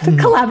like depth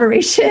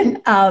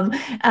collaboration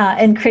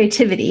and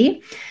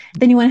creativity,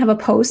 then you want to have a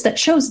post that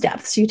shows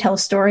depth. So you tell a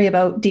story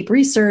about deep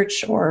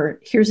research, or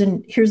here's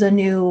a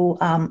new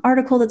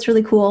article that's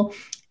really cool.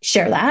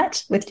 Share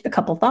that with a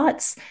couple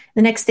thoughts.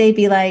 The next day,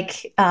 be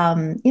like,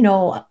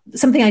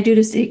 something I do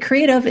to stay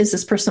creative is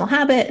this personal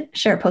habit.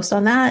 Share a post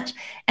on that.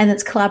 And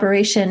it's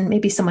collaboration.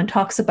 Maybe someone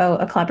talks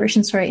about a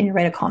collaboration story and you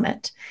write a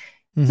comment.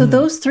 So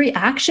those 3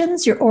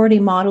 actions, you're already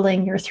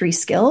modeling your 3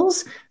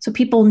 skills. So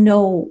people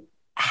know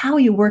how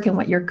you work and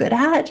what you're good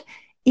at,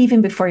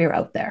 even before you're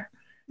out there.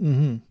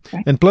 Right?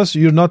 And plus,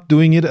 you're not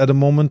doing it at a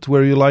moment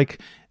where you're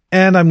like,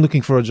 and I'm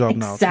looking for a job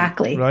now.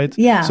 Exactly. Right?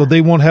 Yeah. So they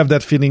won't have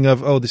that feeling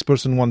of, oh, this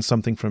person wants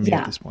something from me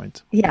at this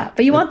point. Yeah.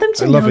 But you want them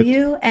to know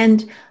you.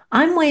 And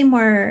I'm way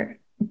more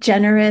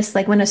generous.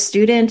 Like when a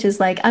student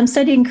is like, I'm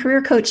studying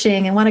career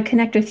coaching and want to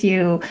connect with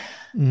you.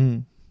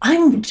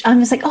 I'm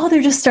just like, oh,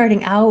 they're just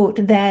starting out.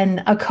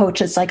 Then a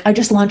coach is like, I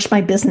just launched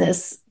my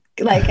business.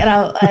 Like, and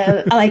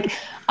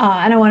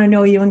and I want to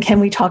know you. And can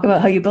we talk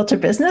about how you built a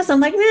business? I'm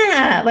like,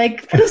 nah,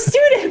 like for the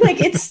student, like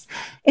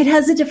it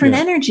has a different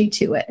energy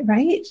to it.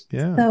 Right.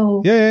 Yeah.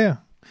 So, yeah.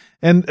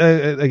 And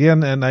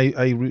again, and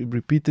I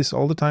repeat this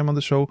all the time on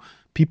the show,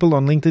 people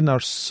on LinkedIn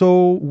are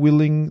so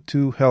willing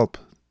to help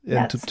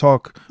and to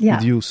talk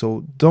with you.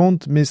 So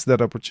don't miss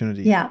that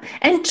opportunity. Yeah.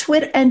 And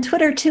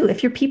Twitter too.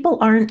 If your people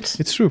aren't,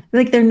 it's true.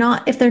 Like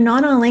if they're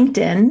not on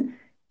LinkedIn,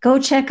 go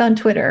check on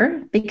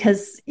Twitter,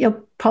 because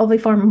you'll probably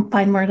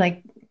find more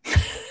like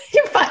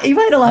you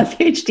find a lot of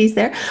PhDs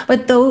there,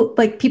 but though,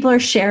 like, people are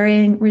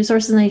sharing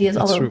resources and ideas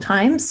all the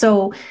time.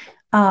 So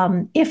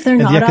if they're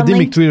not the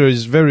academic on Twitter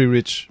is very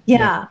rich.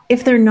 Yeah.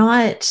 If they're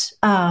not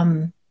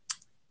on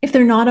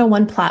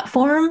one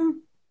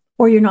platform,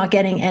 or you're not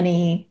getting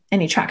any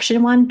traction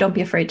in one, don't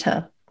be afraid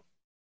to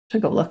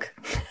go look.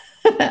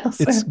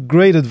 It's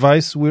great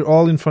advice. We're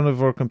all in front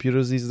of our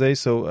computers these days,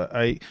 so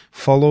I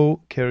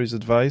follow Kerri's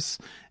advice,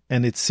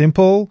 and it's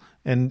simple,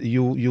 and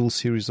you'll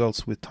see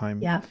results with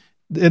time. Yeah.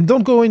 And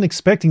don't go in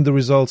expecting the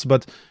results,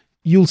 but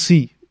you'll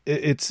see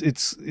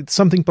it's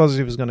something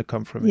positive is going to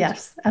come from it.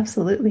 Yes,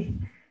 absolutely.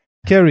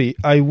 Kerri,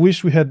 I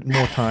wish we had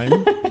more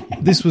time.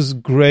 This was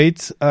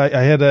great.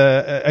 I had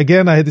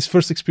this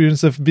first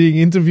experience of being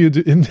interviewed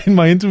in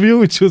my interview,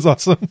 which was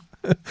awesome.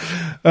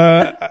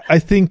 I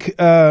think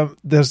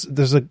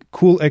there's a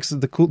cool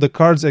the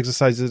cards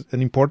exercise is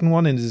an important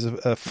one, and is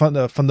a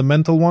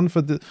fundamental one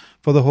for the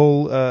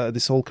whole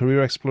this whole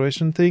career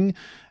exploration thing.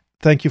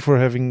 Thank you for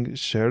having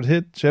shared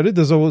it.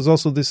 There's always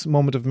also this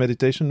moment of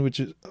meditation,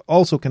 which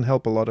also can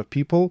help a lot of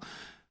people.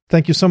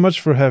 Thank you so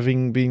much for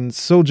having been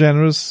so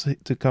generous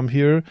to come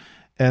here,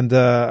 and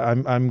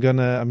I'm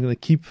gonna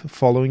keep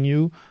following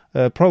you,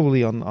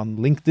 probably on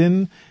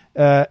LinkedIn,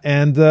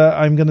 and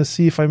I'm gonna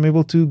see if I'm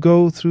able to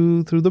go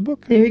through the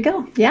book. There you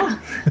go. Yeah,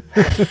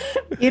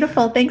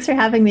 beautiful. Thanks for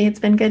having me. It's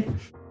been good.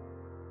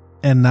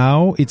 And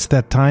now it's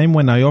that time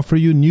when I offer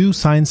you new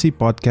sciencey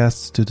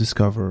podcasts to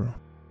discover.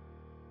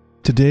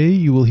 Today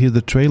you will hear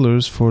the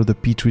trailers for the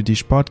Petri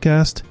Dish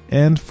podcast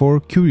and for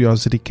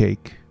Curiosity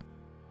Cake.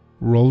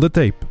 Roll the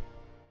tape.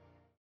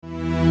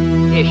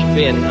 Ich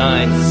bin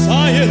ein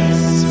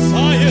Science!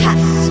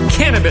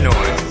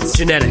 Cannabinoids,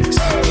 Genetics,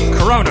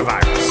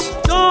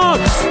 coronavirus,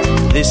 dogs!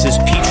 This is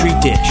Petri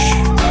Dish.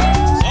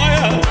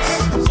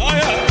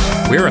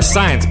 Science! We're a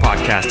science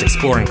podcast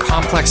exploring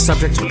complex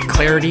subjects with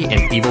clarity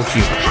and evil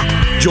humor.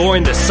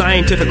 Join the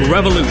scientific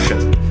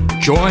revolution.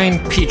 Join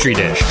Petri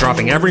Dish,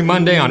 dropping every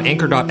Monday on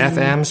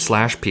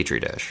anchor.fm/Petri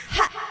Dish.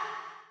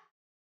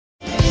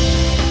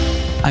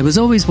 I was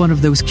always one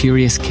of those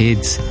curious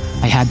kids.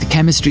 I had the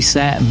chemistry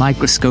set, a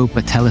microscope,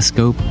 a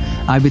telescope.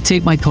 I would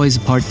take my toys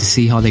apart to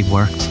see how they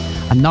worked.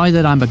 And now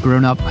that I'm a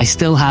grown-up, I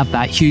still have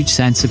that huge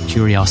sense of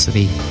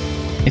curiosity.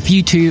 If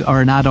you too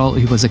are an adult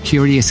who was a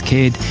curious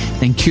kid,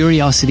 then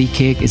Curiosity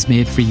Cake is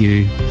made for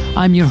you.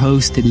 I'm your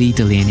host, Lee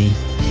Delaney.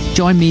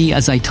 Join me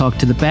as I talk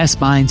to the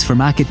best minds from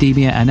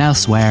academia and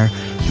elsewhere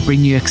to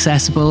bring you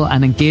accessible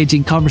and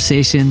engaging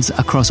conversations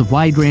across a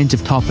wide range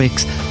of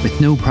topics with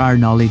no prior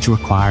knowledge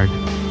required.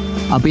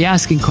 I'll be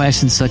asking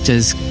questions such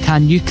as,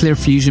 can nuclear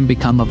fusion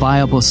become a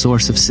viable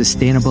source of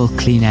sustainable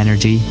clean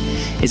energy?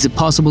 Is it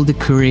possible to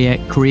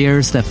create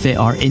careers that fit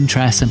our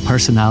interests and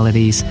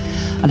personalities?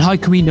 And how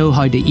can we know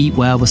how to eat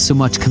well with so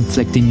much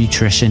conflicting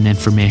nutrition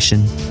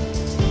information?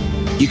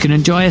 You can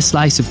enjoy a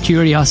slice of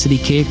Curiosity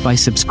Cake by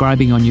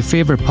subscribing on your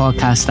favourite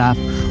podcast app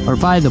or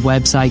via the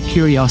website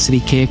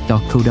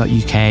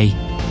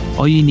curiositycake.co.uk.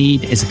 All you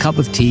need is a cup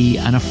of tea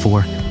and a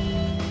fork.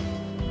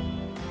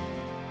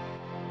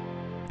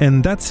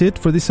 And that's it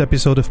for this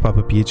episode of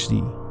Papa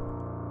PhD.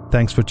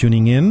 Thanks for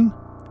tuning in.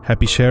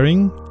 Happy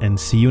sharing, and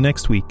see you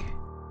next week.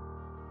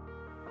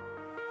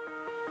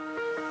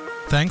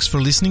 Thanks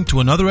for listening to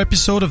another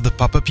episode of the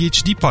Papa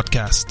PhD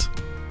podcast.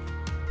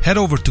 Head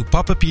over to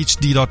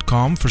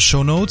papaphd.com for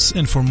show notes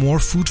and for more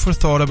food for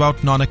thought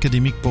about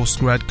non-academic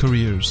postgrad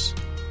careers.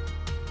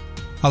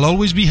 I'll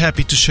always be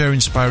happy to share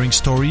inspiring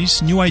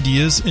stories, new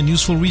ideas, and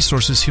useful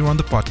resources here on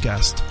the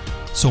podcast.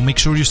 So make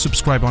sure you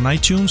subscribe on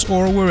iTunes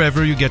or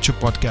wherever you get your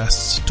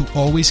podcasts to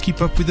always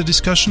keep up with the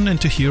discussion and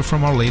to hear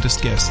from our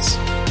latest guests.